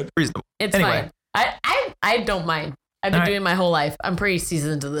 reasonable. It's fine. I don't mind. I've been doing my whole life. I'm pretty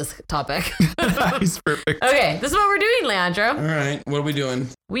seasoned to this topic. He's perfect. Okay, this is what we're doing, Leandro. All right, what are we doing?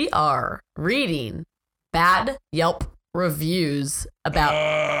 We are reading bad Yelp reviews about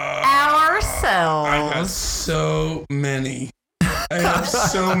ourselves. I have so many.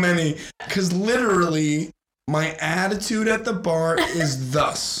 Because literally, my attitude at the bar is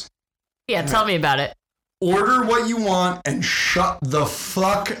thus. Yeah, tell me about it. Order what you want and shut the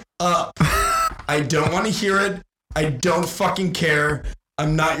fuck up. I don't want to hear it. I don't fucking care.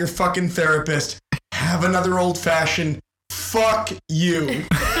 I'm not your fucking therapist. Have another old fashioned. Fuck you.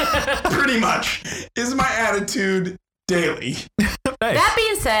 Pretty much is my attitude daily. Nice. That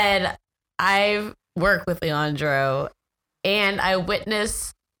being said, I've worked with Leandro and I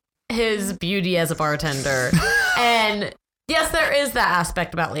witness his beauty as a bartender. And yes, there is that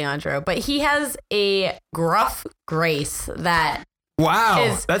aspect about Leandro, but he has a gruff grace that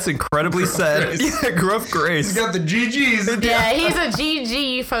that's incredibly said. Yeah, gruff grace. He's got the GGs. Yeah, he's a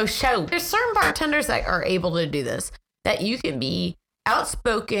GG for show. There's certain bartenders that are able to do this, that you can be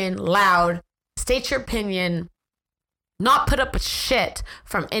outspoken, loud, state your opinion, not put up with shit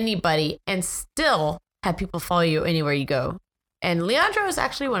from anybody, and still have people follow you anywhere you go. And Leandro is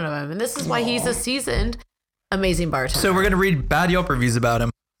actually one of them. And this is why he's a seasoned, amazing bartender. So we're going to read bad Yelp reviews about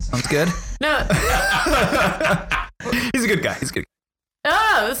him. Sounds good? No. He's a good guy.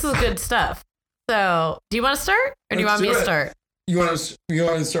 Oh, this is good stuff. So, do you want to start? Or do you want me to start? You want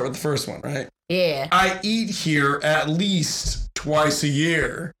to start with the first one, right? Yeah. I eat here at least twice a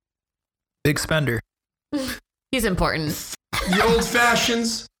year. Big spender. He's important. The old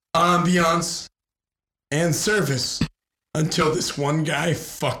fashions, ambiance, and service until this one guy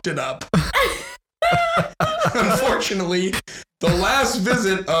fucked it up. Unfortunately, the last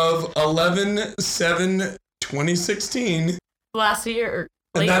visit of 11/7/2016. Last year.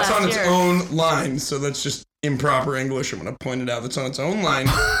 And that's on its own line, so that's just improper English. I'm going to point it out. That's on its own line.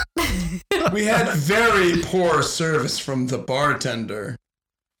 We had very poor service from the bartender.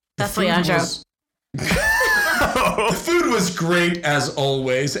 That's Leandro. The food was great as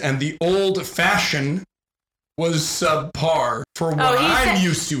always, and the old fashion was subpar for what I'm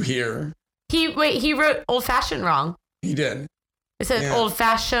used to here. He wrote old fashioned wrong. He did. It said old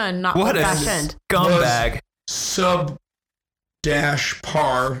fashioned, not old fashioned. Scumbag. Sub-par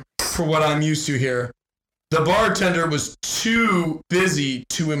for what I'm used to here. The bartender was too busy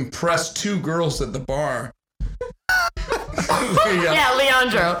to impress two girls at the bar. Yeah,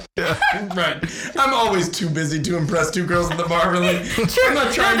 Leandro. Yeah, right. I'm always too busy to impress two girls at the bar, really. True. I'm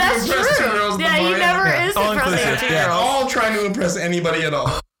not trying to impress two girls at the bar. Yeah, he never is impressing two girls. All trying to impress anybody at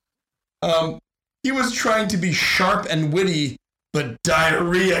all. He was trying to be sharp and witty, but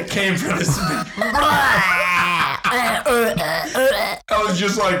diarrhea came from this man. I was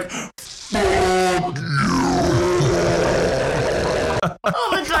just like, fuck you.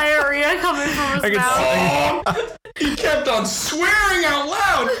 Oh, the diarrhea coming from his mouth. Oh, he kept on swearing out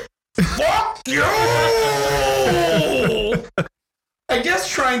loud. Fuck you! I guess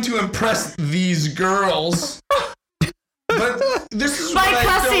trying to impress these girls. But this is by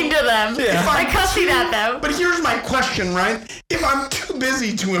cussing to them. Yeah. By cussing at them. But here's my question, right? If I'm too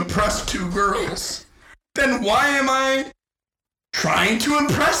busy to impress two girls, then why am I trying to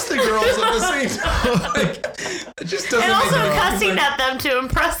impress the girls at the same time? Like, it just doesn't and also make sense. cussing at them to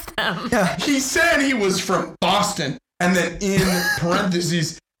impress them. Yeah. He said he was from Boston, and then in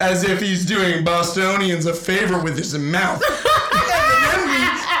parentheses, as if he's doing Bostonians a favor with his mouth. And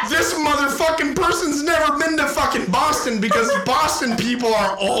then this motherfucking person's never been to fucking Boston because Boston people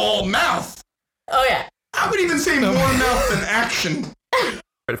are all mouth. Oh, yeah. I would even say more mouth than action. Ready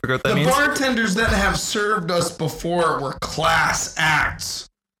to figure out what that The means? bartenders that have served us before were class acts.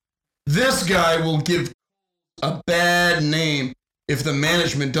 This guy will give a bad name if the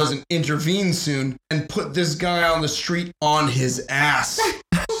management doesn't intervene soon and put this guy on the street on his ass.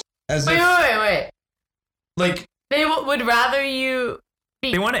 As Wait. like, They would rather you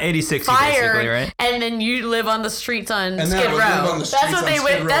be They want an 86 fired, basically, right? and then you live on the streets on and Skid then I would live Row. on the That's streets what on they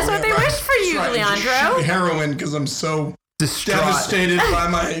Skid Row, That's what they right. wish for you, That's right, and just Leandro. shoot heroin because I'm so Distraught. devastated by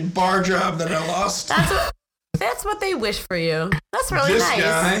my bar job that I lost. That's what they wish for you. That's really This nice.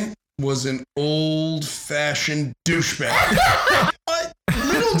 guy was an old-fashioned douchebag.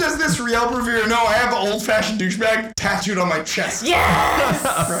 Little does this Yelp reviewer know I have an old-fashioned douchebag tattooed on my chest.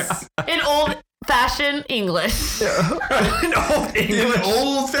 Yes. Right. In old-fashioned English. In old In English.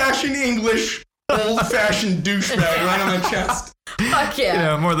 old-fashioned English, old-fashioned douchebag right on my chest. Fuck yeah.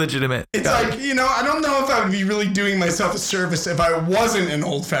 Yeah, more legitimate. It's like, I don't know if I would be really doing myself a service if I wasn't an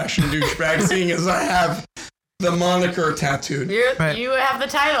old-fashioned douchebag, seeing as I have the moniker tattooed. Right. You have the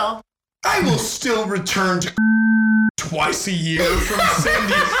title. I will still return to twice a year from San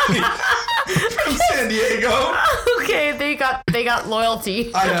Diego. Okay, they got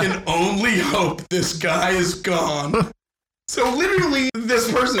loyalty. I can only hope this guy is gone. So literally,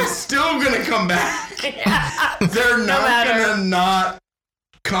 this person's still gonna come back. They're not gonna not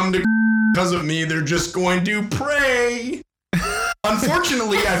come to because of me. They're just going to pray.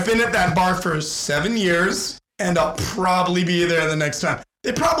 Unfortunately, I've been at that bar for 7 years, and I'll probably be there the next time.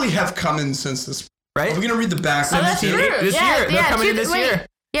 They probably have come in since this. Right? Are we gonna read the back? Oh, that's true. This year. They're coming in this year.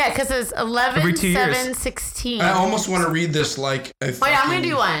 Yeah, because it's 11, Every 2 years. 7, 16. I almost want to read this like a Wait, I'm going to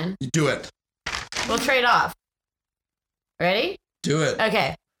do one. Do it. We'll trade off. Ready? Do it.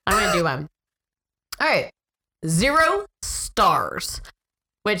 Okay, I'm going to do one. All right. 0 stars,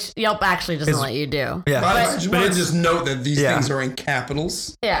 which Yelp actually doesn't let you do. Yeah. By the way, I just But want to it's just note that these Yeah. things are in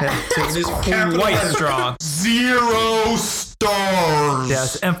capitals. Yeah. so It is it's capital quite letters. strong. 0 stars. Yeah,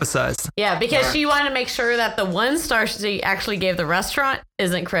 it's emphasized. Yeah, because she wanted to make sure that the 1 star she actually gave the restaurant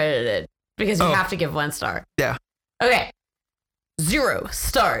isn't credited because you Oh. have to give 1 star. Yeah. Okay. 0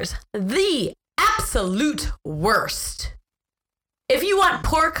 stars. The absolute worst. If you want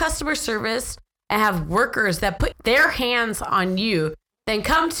poor customer service and have workers that put their hands on you, then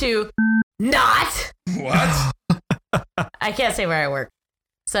come to not. What? I can't say where I work.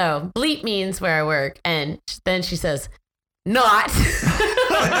 So bleep means where I work. And then she says, not.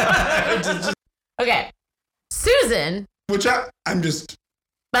 Okay. Susan. Which I'm just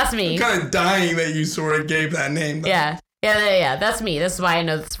That's me. kind of dying that you sort of gave that name. Yeah. Yeah. That's me. That's why I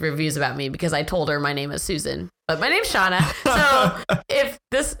know this review's about me because I told her my name is Susan. But my name's Shauna. So if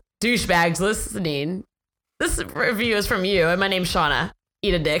this douchebag's listening, this review is from you and my name's Shauna.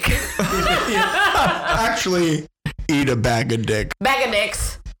 Eat a dick. Actually, eat a bag of dick. Bag of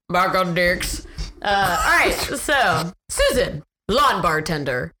dicks. Bag of dicks. All right. So Susan, lawn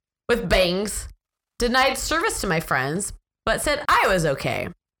bartender with bangs, denied service to my friends, but said I was okay.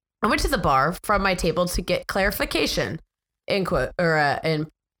 I went to the bar from my table to get clarification. In quote or in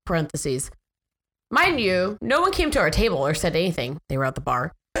parentheses. Mind you, no one came to our table or said anything. They were at the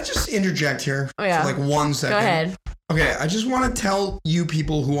bar. I just interject here Oh, yeah. for like 1 second. Go ahead. Okay, I just want to tell you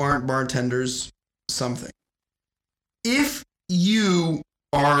people who aren't bartenders something. If you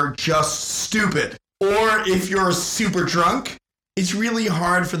are just stupid, or if you're super drunk, it's really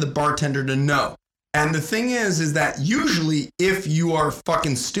hard for the bartender to know. And the thing is that usually if you are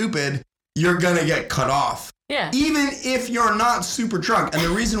fucking stupid, you're gonna get cut off. Yeah. Even if you're not super drunk. And the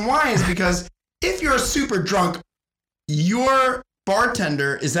reason why is because if you're super drunk, your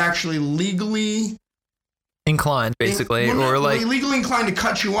bartender is actually legally Inclined, basically. well, or not like, legally inclined to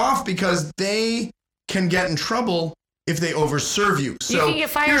cut you off because they can get in trouble if they overserve you. So you can get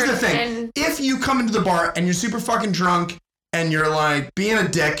fired. Here's the thing. If you come into the bar and you're super fucking drunk and you're like being a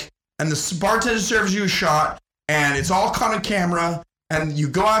dick and the bartender serves you a shot and it's all caught on camera and you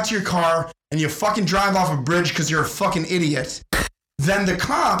go out to your car and you fucking drive off a bridge because you're a fucking idiot, then the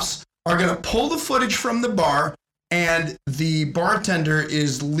cops are going to pull the footage from the bar and the bartender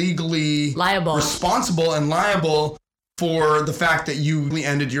is legally responsible and liable for the fact that you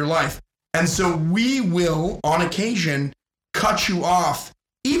ended your life. And so we will, on occasion, cut you off,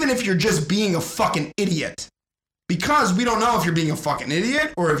 even if you're just being a fucking idiot. Because we don't know if you're being a fucking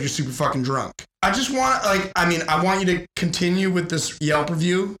idiot or if you're super fucking drunk. I just want, I want you to continue with this Yelp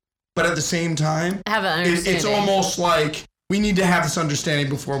review, but at the same time, have an understanding. It's almost like we need to have this understanding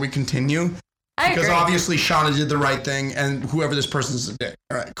before we continue. Because obviously Shauna did the right thing and whoever this person is a dick.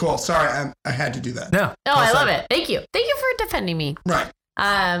 All right, cool. Sorry, I had to do that. No. Oh, I love it. Thank you. Thank you for defending me. Right.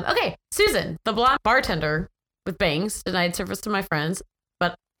 Okay, Susan, the blonde bartender with bangs, denied service to my friends,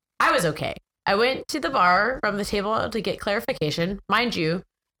 but I was okay. I went to the bar from the table to get clarification. Mind you,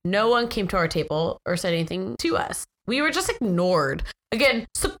 no one came to our table or said anything to us. We were just ignored. Again,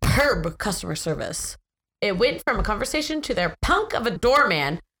 superb customer service. It went from a conversation to their punk of a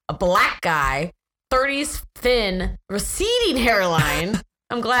doorman, a black guy, 30s, thin, receding hairline.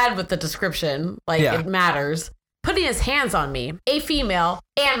 I'm glad with the description. It matters. Putting his hands on me, a female,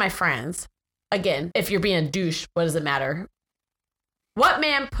 and my friends. Again, if you're being a douche, what does it matter? What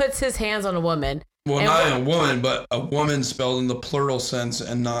man puts his hands on a woman? Well, not a woman, but a woman spelled in the plural sense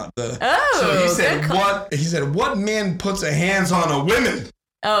and not the... Oh, so he said, what man puts a hands on a woman?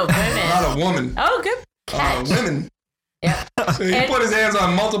 Oh, women. Not a woman. Oh, good catch. Women. Yeah. So he put his hands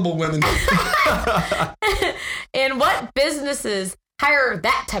on multiple women. And what businesses hire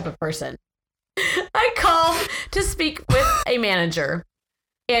that type of person? I called to speak with a manager,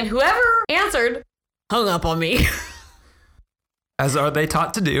 and whoever answered hung up on me. As are they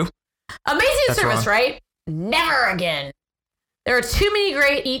taught to do. Amazing service, right? Never again. There are too many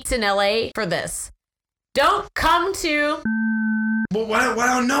great eats in LA for this. Don't come to... But what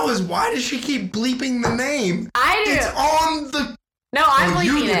I don't know is why does she keep bleeping the name? I do. It's on the... No, I'm bleeping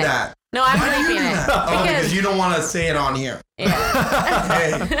you did it. that. No, I'm Why do you do bleeping it. that? Because you don't want to say it on here. Yeah.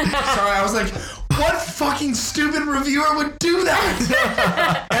 Hey, sorry, I was like, what fucking stupid reviewer would do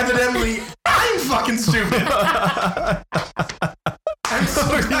that? Evidently, I'm fucking stupid. I'm so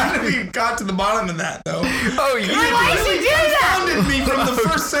glad we got to the bottom of that, though. Oh, you Why did you do that? Confounded me from the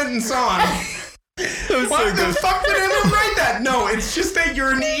first sentence on. Why the fuck did anyone write that? No, it's just that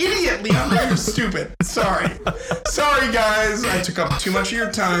you're an idiot, Leandra. You're stupid. Sorry, guys. I took up too much of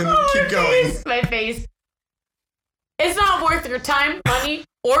your time. Keep going. My face. It's not worth your time, money,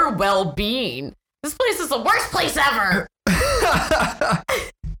 or well-being. This place is the worst place ever.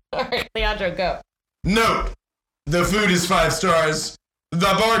 All right, Leandro, go. Note: the food is 5 stars.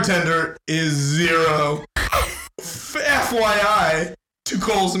 The bartender is 0. FYI, to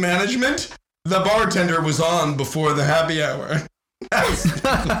Cole's management, the bartender was on before the happy hour.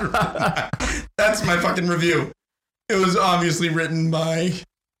 That's my fucking review. It was obviously written by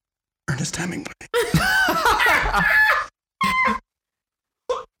Ernest Hemingway.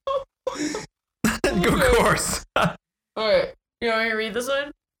 Of course. All right. You want me to read this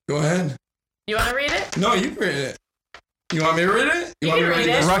one? Go ahead. You want to read it? No, you read it. You want me to read it? You want me to read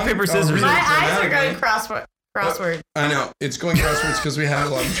it? Rock, paper, scissors. My eyes are going crossword. I know. It's going crosswords because we have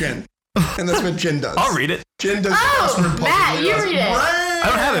a lot of gin. And that's what gin does. I'll read it. Gin does crossword puzzles. Matt, you read it. I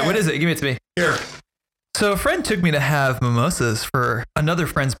don't have it. What is it? Give it to me. Here. So a friend took me to have mimosas for another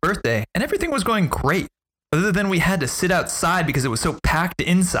friend's birthday, and everything was going great. Other than we had to sit outside because it was so packed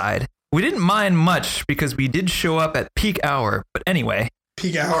inside. We didn't mind much because we did show up at peak hour, but anyway.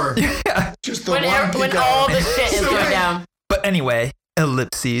 Peak hour. Yeah. Just the when all the shit is going down. But anyway,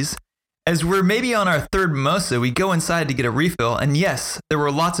 ellipses. As we're maybe on our 3rd mimosa, we go inside to get a refill, and yes, there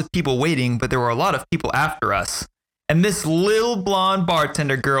were lots of people waiting, but there were a lot of people after us. And this little blonde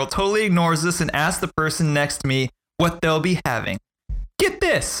bartender girl totally ignores us and asks the person next to me what they'll be having. Get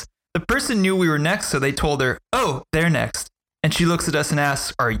this! The person knew we were next, so they told her, "Oh, they're next." And she looks at us and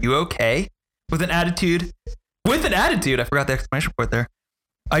asks, "Are you okay?" With an attitude, I forgot the exclamation point there.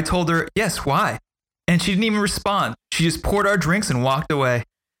 I told her, "Yes, why?" And she didn't even respond. She just poured our drinks and walked away.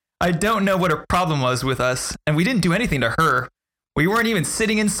 I don't know what her problem was with us, and we didn't do anything to her. We weren't even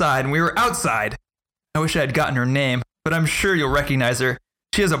sitting inside, and we were outside. I wish I had gotten her name, but I'm sure you'll recognize her.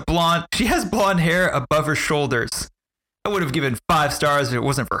 She has blonde hair above her shoulders. I would have given 5 stars if it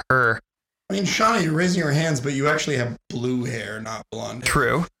wasn't for her. I mean, Shauna, you're raising your hands, but you actually have blue hair, not blonde hair.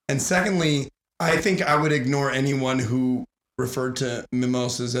 True. And secondly, I think I would ignore anyone who referred to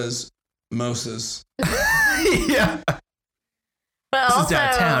mimosas as mimosas. Yeah. But this also, is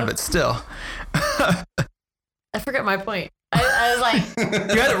downtown, but still. I forgot my point. I was like,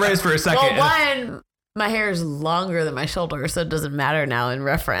 you had it raised for a second. Well, one, my hair is longer than my shoulder, so it doesn't matter now in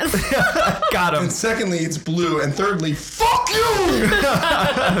reference. Got him. And secondly, it's blue. And thirdly, fuck you! It's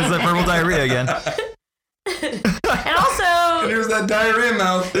that verbal diarrhea again. And also, and here's that diarrhea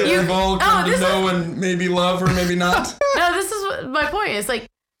mouth that we've all come to know and maybe love or maybe not. No, this is what my point is. Like,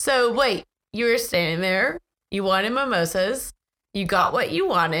 so wait, you were standing there, you wanted mimosas, you got what you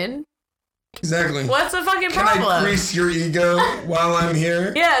wanted. Exactly. What's the fucking problem? Can I grease your ego while I'm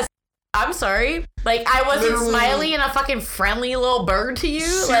here? Yes. I'm sorry. Like, I wasn't smiley and a fucking friendly little bird to you.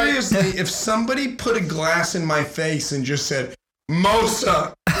 Seriously, if somebody put a glass in my face and just said,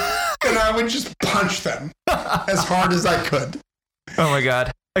 Mosa, then I would just punch them as hard as I could. Oh my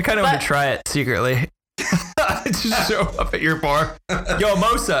God. I kind of want to try it secretly. Just show up at your bar. Yo,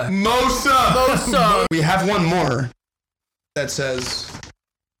 Mosa. Mosa. We have one more that says,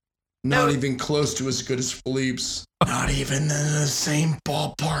 not even close to as good as Philippe's. Not even in the same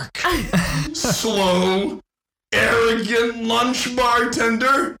ballpark. Slow, arrogant lunch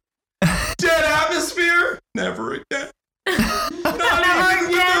bartender. Dead atmosphere. Never again. Not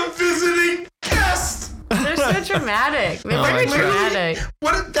even with a visiting guest. They're so dramatic. They're very dramatic.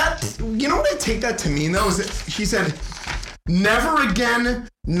 You know what I take that to mean though? Is that he said, never again,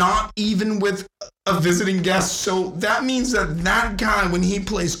 not even with a visiting guest. So that means that guy, when he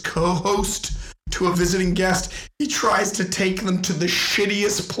plays co-host to a visiting guest, he tries to take them to the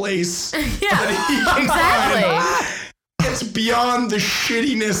shittiest place that he can find. It's beyond the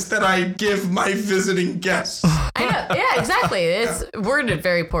shittiness that I give my visiting guests. I know. Yeah, exactly. It's worded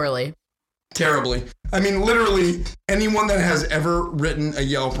very poorly. Terribly. I mean, literally, anyone that has ever written a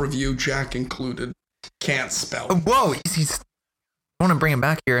Yelp review, Jack included, can't spell. Whoa, I want to bring him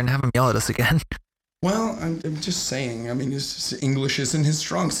back here and have him yell at us again. Well, I'm just saying. I mean, English isn't his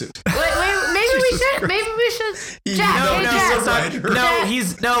strong suit. Maybe we should. Jack.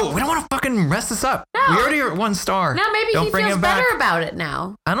 No, we don't want to fucking mess this up. No. We already are at 1 star. No, maybe he feels better about it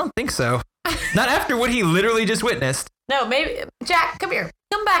now. I don't think so. Not after what he literally just witnessed. No, maybe. Jack, come here.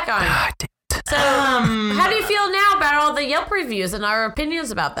 Come back on. God damn it. So, how do you feel now about all the Yelp reviews and our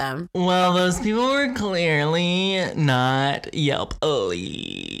opinions about them? Well, those people were clearly not Yelp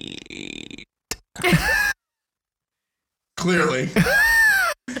elite. Clearly.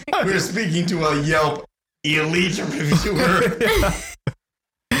 We're speaking to a Yelp elite reviewer.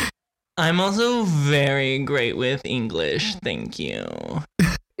 I'm also very great with English, thank you.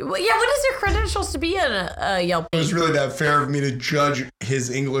 Well, yeah, what is your credentials to be in a Yelp? It was really that fair of me to judge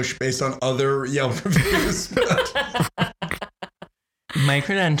his English based on other Yelp reviews. My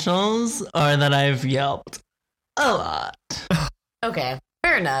credentials are that I've Yelped a lot. Okay,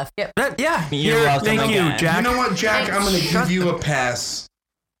 fair enough. Yep. You're welcome. Thank you, Jack. You know what, Jack? I'm going to give you a pass.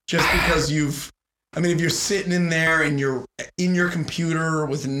 Just because if you're sitting in there and you're in your computer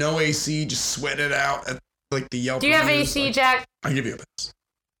with no AC, just sweat it out at like the Yelp. Do you have AC, Jack? I give you a pass.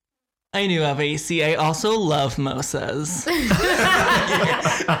 I do have AC. I also love Mosas.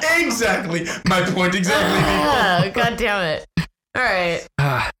 Exactly. My point exactly. Oh, God damn it. All right.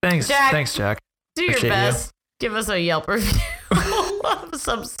 Thanks, Jack. Thanks, Jack. Do your best. Give us a Yelp review of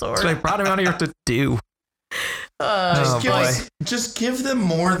some sort. So I brought him out here to do. Just give them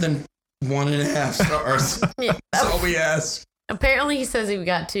more than 1.5 stars. That's all we ask. Apparently he says he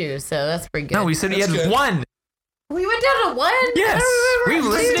got 2, so that's pretty good. No, we said he had good. 1. We went down to 1? Yes. We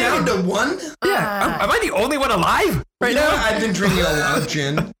listened down to 1? Yeah. Am I the only one alive right now? I've been drinking a lot of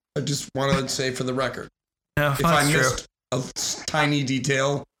gin. I just want to say for the record. No, if I missed a tiny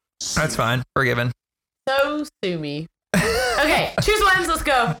detail. That's fine. Forgiven. So sue me. Okay, choose ones. Let's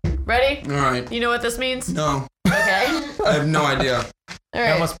go. Ready? All right. You know what this means? No. Okay. I have no idea. All right.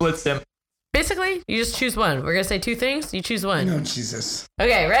 I almost blitzed him. Basically, you just choose one. We're going to say 2 things. You choose one. No, Jesus.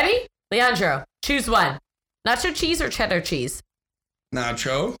 Okay, ready? Leandro, choose one. Nacho cheese or cheddar cheese?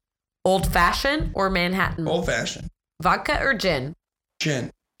 Nacho. Old fashioned or Manhattan? Old fashioned. Vodka or gin?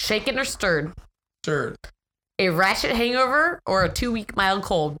 Gin. Shaken or stirred? Stirred. A ratchet hangover or a 2-week mild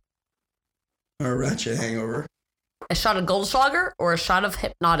cold? A ratchet hangover. A shot of Goldschlager or a shot of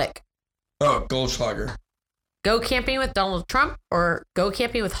Hypnotic? Oh, Goldschlager. Go camping with Donald Trump or go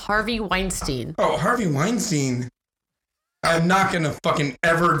camping with Harvey Weinstein? Oh, Harvey Weinstein. I'm not going to fucking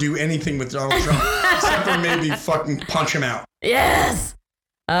ever do anything with Donald Trump except for maybe fucking punch him out. Yes.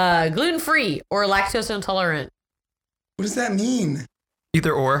 Gluten-free or lactose intolerant? What does that mean?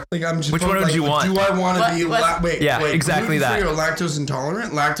 Either or. Like I'm just Which one would you want? Do I want to be wait, exactly that. Or lactose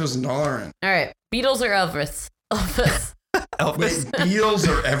intolerant? Lactose intolerant. All right. Beatles or Elvis? Elvis. Elvis. Wait, Beatles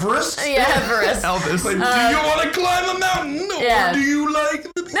or Everest? Yeah, Everest. Elvis. Like, do you want to climb a mountain, or do you like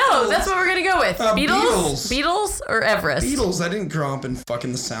the Beatles? No, that's what we're gonna go with. Beatles or Everest? Beatles. I didn't grow up in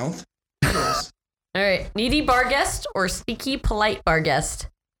fucking the South. Beatles. All right, needy bar guest or sneaky polite bar guest?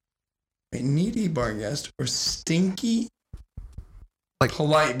 Wait, needy bar guest or stinky,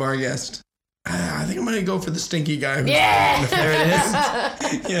 polite bar guest? I think I'm gonna go for the stinky guy. Yeah, there it is.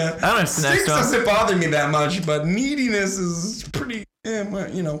 Yeah, I don't know. Stinks doesn't bother me that much, but neediness is pretty,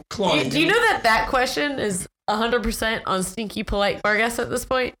 cloying. Do you know that question is 100% on stinky polite bar guest at this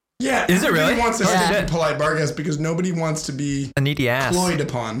point? Yeah, is it really? Nobody wants a stinky polite bar guest because nobody wants to be a needy ass cloyed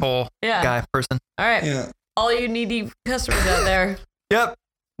upon. Whole guy person. All right. Yeah. All you needy customers out there. Yep.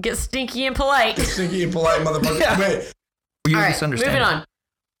 Get stinky and polite. Get stinky and polite, motherfucker. Yeah. Wait. We all right, misunderstand. moving on.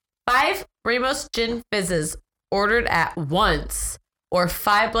 5 Ramos Gin Fizzes ordered at once, or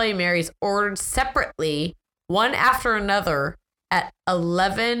 5 Bloody Marys ordered separately, one after another, at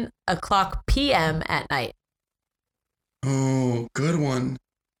 11 o'clock p.m. at night. Oh, good one.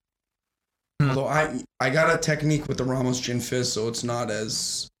 Although I got a technique with the Ramos Gin Fizz, so it's not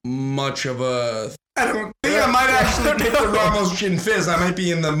as much of a... I don't think I might actually pick the Ramos Gin Fizz. I might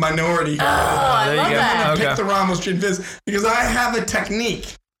be in the minority. Oh, I love that. Pick the Ramos Gin Fizz because I have a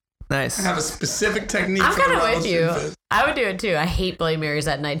technique. Nice. I have a specific technique. I'm kind of with you. I would do it too. I hate Bloody Marys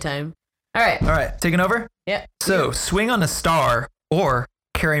at nighttime. All right. Taking over? Yep. So, swing on a star or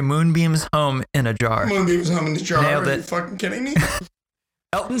carry moonbeams home in a jar. Moonbeams home in a jar. Nailed Are it. you fucking kidding me?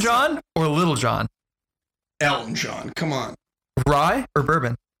 Elton John or Little John? Elton John. Come on. Rye or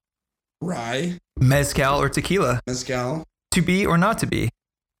bourbon? Rye. Mezcal or tequila? Mezcal. To be or not to be?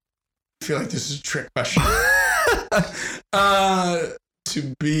 I feel like this is a trick question.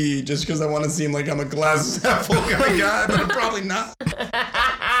 To be, just because I want to seem like I'm a glasses half full kind of guy, but I'm probably not.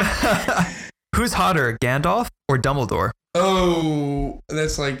 Who's hotter, Gandalf or Dumbledore? Oh,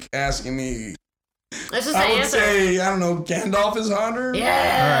 that's like asking me. That's just I would say, I don't know, Gandalf is hotter?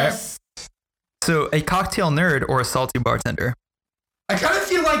 Yes. All right. So, a cocktail nerd or a salty bartender? I kind of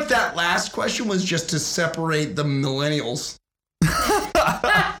feel like that last question was just to separate the millennials.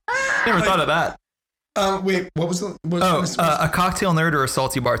 Never thought of that. Wait, what was the... a cocktail nerd or a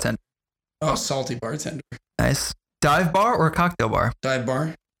salty bartender? Oh, salty bartender. Nice. Dive bar or a cocktail bar? Dive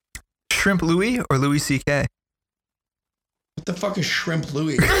bar. Shrimp Louie or Louis C.K.? What the fuck is Shrimp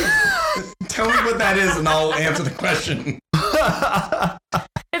Louie? Tell me what that is and I'll answer the question.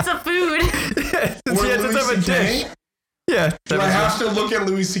 It's a food. Or Louis C.K.? Yeah. Do I have to look at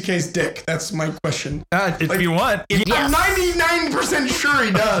Louis C.K.'s dick? That's my question. If you want. I'm 99% sure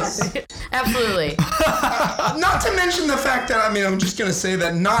he does. Absolutely. Not to mention the fact that, I'm just going to say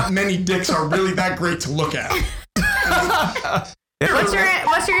that not many dicks are really that great to look at. What's your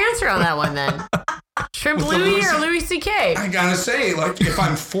answer on that one then? Shrimp Louie or Louis C.K.? I gotta say, if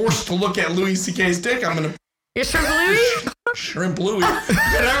I'm forced to look at Louis C.K.'s dick, I'm gonna... You're Shrimp Louie? Shrimp Louie.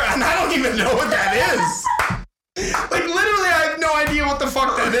 And I don't even know what that is. Literally, I have no idea what the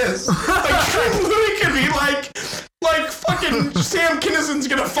fuck that is. Shrimp Louie could be like fucking Sam Kinnison's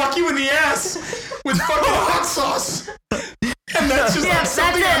gonna fuck you in the ass with fucking hot sauce. And that's just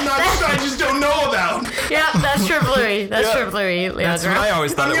something I just don't know about. Yeah, that's Shrimp Louie. That's Shrimp Louie. That's what I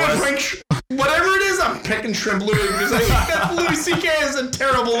always thought it was. Whatever it is, I'm picking Shrimp Louie because I think that Louis C.K. is a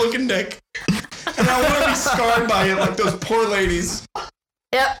terrible looking dick. And I want to be scarred by it like those poor ladies.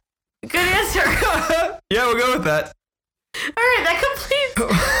 Yep. Good answer. Yeah, we'll go with that. All right, that completes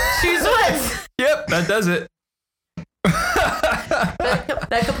Choose Ones. Yep, that does it.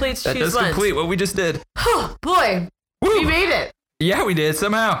 That completes That Choose does Ones. complete what we just did. Oh, boy. Woo. We made it. Yeah, we did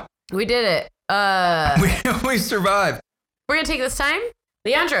somehow. We did it. We survived. We're going to take this time.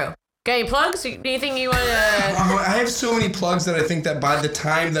 Leandro, got any plugs? Anything you want to... I have so many plugs that I think that by the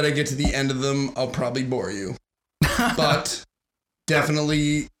time that I get to the end of them, I'll probably bore you. But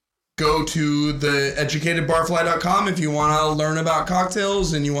definitely go to the educatedbarfly.com if you want to learn about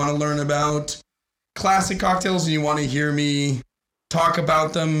cocktails and you want to learn about classic cocktails and you want to hear me talk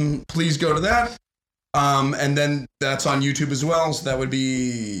about them. Please go to that. And then that's on YouTube as well. So that would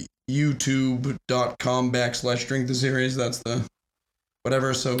be youtube.com/drinktheseries. That's the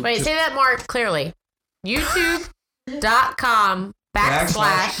whatever. So wait, say that more clearly.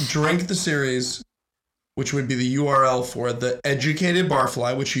 youtube.com/drink the series, which would be the URL for the Educated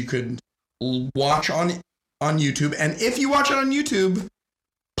Barfly, which you could watch on YouTube. And if you watch it on YouTube,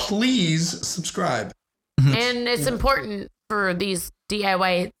 please subscribe. And it's important for these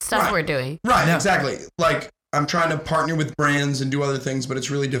DIY stuff we're doing. Right, exactly. I'm trying to partner with brands and do other things, but it's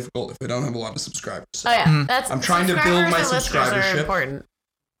really difficult if I don't have a lot of subscribers. So I'm trying to build my subscribership. Important.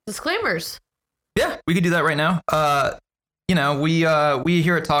 Disclaimers. Yeah, we could do that right now. you know, we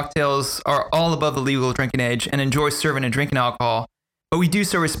here at Talk Tales are all above the legal drinking age and enjoy serving and drinking alcohol, but we do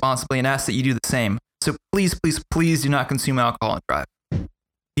so responsibly and ask that you do the same. So please, please, please do not consume alcohol and drive.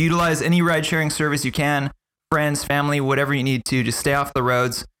 Utilize any ride-sharing service you can, friends, family, whatever you need to. Just stay off the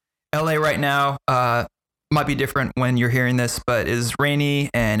roads. LA right now might be different when you're hearing this, but it is rainy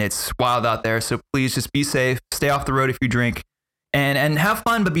and it's wild out there. So please just be safe. Stay off the road if you drink, and have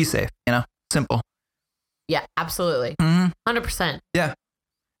fun, but be safe. You know, simple. Yeah, absolutely. 100%. Yeah.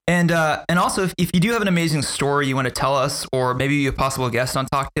 And also, if you do have an amazing story you want to tell us, or maybe a possible guest on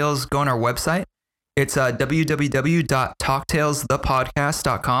Talk Tales, go on our website. It's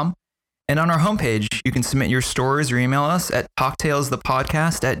www.talktalesthepodcast.com. And on our homepage, you can submit your stories or email us at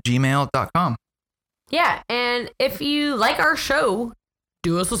talktalesthepodcast@gmail.com. Yeah, and if you like our show,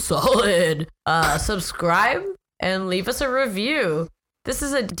 do us a solid. Subscribe and leave us a review. This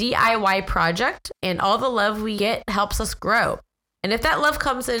is a DIY project, and all the love we get helps us grow. And if that love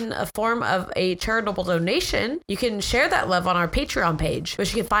comes in a form of a charitable donation, you can share that love on our Patreon page,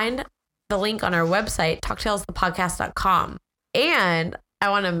 which you can find the link on our website, talktalesthepodcast.com. And I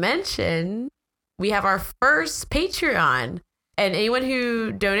want to mention we have our first Patreon. And anyone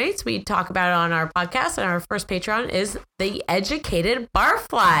who donates, we talk about it on our podcast. And our first Patreon is the Educated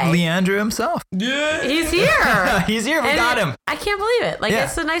Barfly. Leandro himself. Yeah. He's here. He's here. We got him. I can't believe it. Like,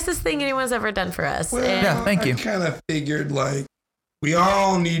 it's the nicest thing anyone's ever done for us. Well, yeah, thank you. I kind of figured, like, we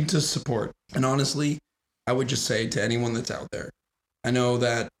all need to support. And honestly, I would just say to anyone that's out there, I know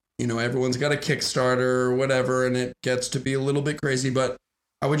that, you know, everyone's got a Kickstarter or whatever, and it gets to be a little bit crazy. But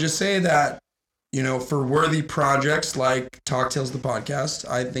I would just say that, you know, for worthy projects like Talk Tales the podcast,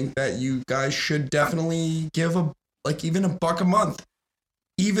 I think that you guys should definitely give even $1 a month.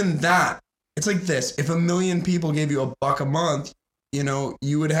 Even that, it's like this. If 1 million people gave you $1 a month, you know,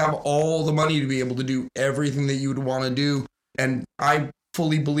 you would have all the money to be able to do everything that you would want to do. And I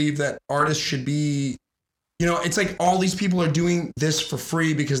fully believe that artists should be, you know, it's like all these people are doing this for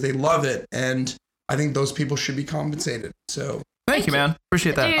free because they love it. And I think those people should be compensated. So Thank you, man.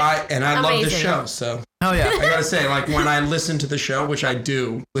 Appreciate that. Dude, I love the amazing. show. So Oh, yeah. I gotta say, like, when I listen to the show, which I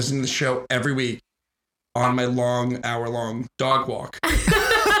do, listen to the show every week on my hour-long dog walk.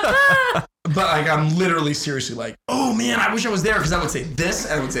 But like, I'm literally seriously like, oh man, I wish I was there, because I would say this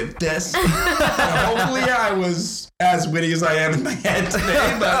and I would say this. And hopefully I was as witty as I am in my head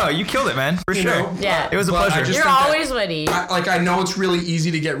today. But, oh, you killed it, man. For you sure. know, Yeah. It was a But I pleasure. just You're think that- always witty. I know it's really easy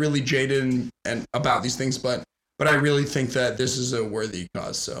to get really jaded and about these things, but I really think that this is a worthy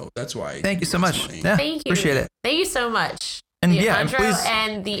cause. So that's why. Thank you so much. money. Yeah, Thank you. appreciate it. Thank you so much. And the yeah, and Alejandro please,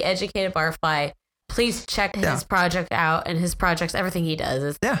 and the Educated Barfly. Please check his project out, and his projects, everything he does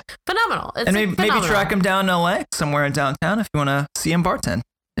is phenomenal. It's and maybe phenomenal. track him down in LA, somewhere in downtown, if you want to see him bartend.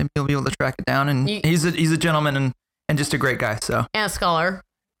 And you'll be able to track it down. And he's a gentleman and just a great guy. So And a scholar.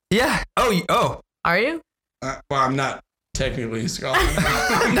 yeah. Oh. Are you? Well, I'm not technically a scholar.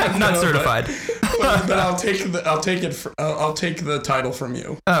 not certified. But I'll take the title from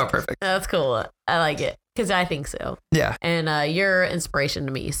you. Oh, perfect. That's cool. I like it because I think so. Yeah. And you're inspiration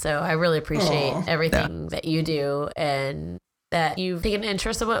to me. So I really appreciate everything that you do and that you've taken an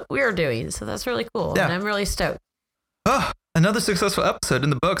interest in what we're doing. So that's really cool. Yeah. And I'm really stoked. Oh, another successful episode in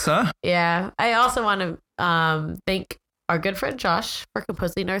the books, huh? Yeah. I also want to thank our good friend Josh for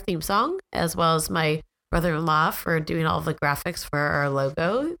composing our theme song, as well as my brother-in-law for doing all of the graphics for our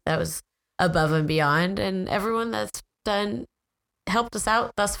logo. That was above and beyond. And everyone that's helped us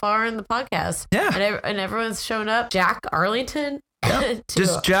out thus far in the podcast. Yeah. And everyone's shown up. Jack Arlington. Yeah.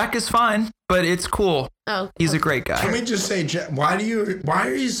 Just Jack is fine, but it's cool. Oh, He's a great guy. Can we just say Jack? Why are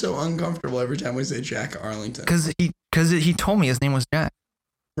you so uncomfortable every time we say Jack Arlington? Because he told me his name was Jack.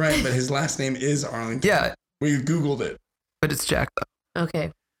 Right, but his last name is Arlington. Yeah. We Googled it. But it's Jack though.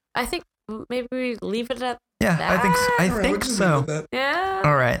 Okay. I think maybe we leave it at Yeah, that. I think so. All right, we'll just leave it at that. Yeah.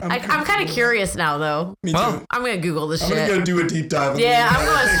 All right. I'm kind of curious now, though. Me Well, too. I'm going to Google this I'm shit. gonna go do a deep dive. Yeah, I'm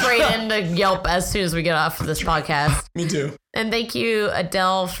going straight into Yelp as soon as we get off this podcast. Me too. And thank you,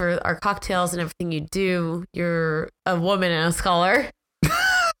 Adele, for our cocktails and everything you do. You're a woman and a scholar.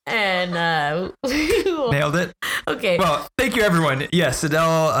 And Nailed it. okay. Well, thank you, everyone. Yes,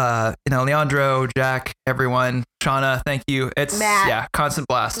 Adele, Leandro, Jack, everyone, Shauna, thank you. It's constant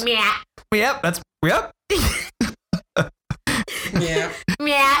blast. Meow. Yep. Yeah.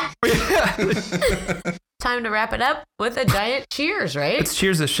 Meow. Time to wrap it up with a giant cheers, right? It's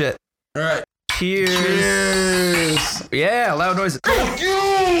cheers as shit. All right. Cheers. Cheers. Yeah, loud noises. Brr,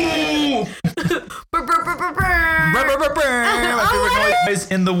 brr, brr, brr, brr. My favorite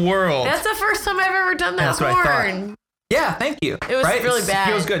noise in the world. That's the first time I've ever done that That's what I thought. horn. Yeah, thank you. It was really bad.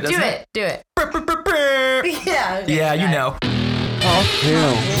 Feels good, doesn't it? Do it. Yeah. Okay, yeah, you know.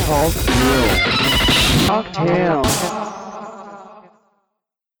 Cocktail.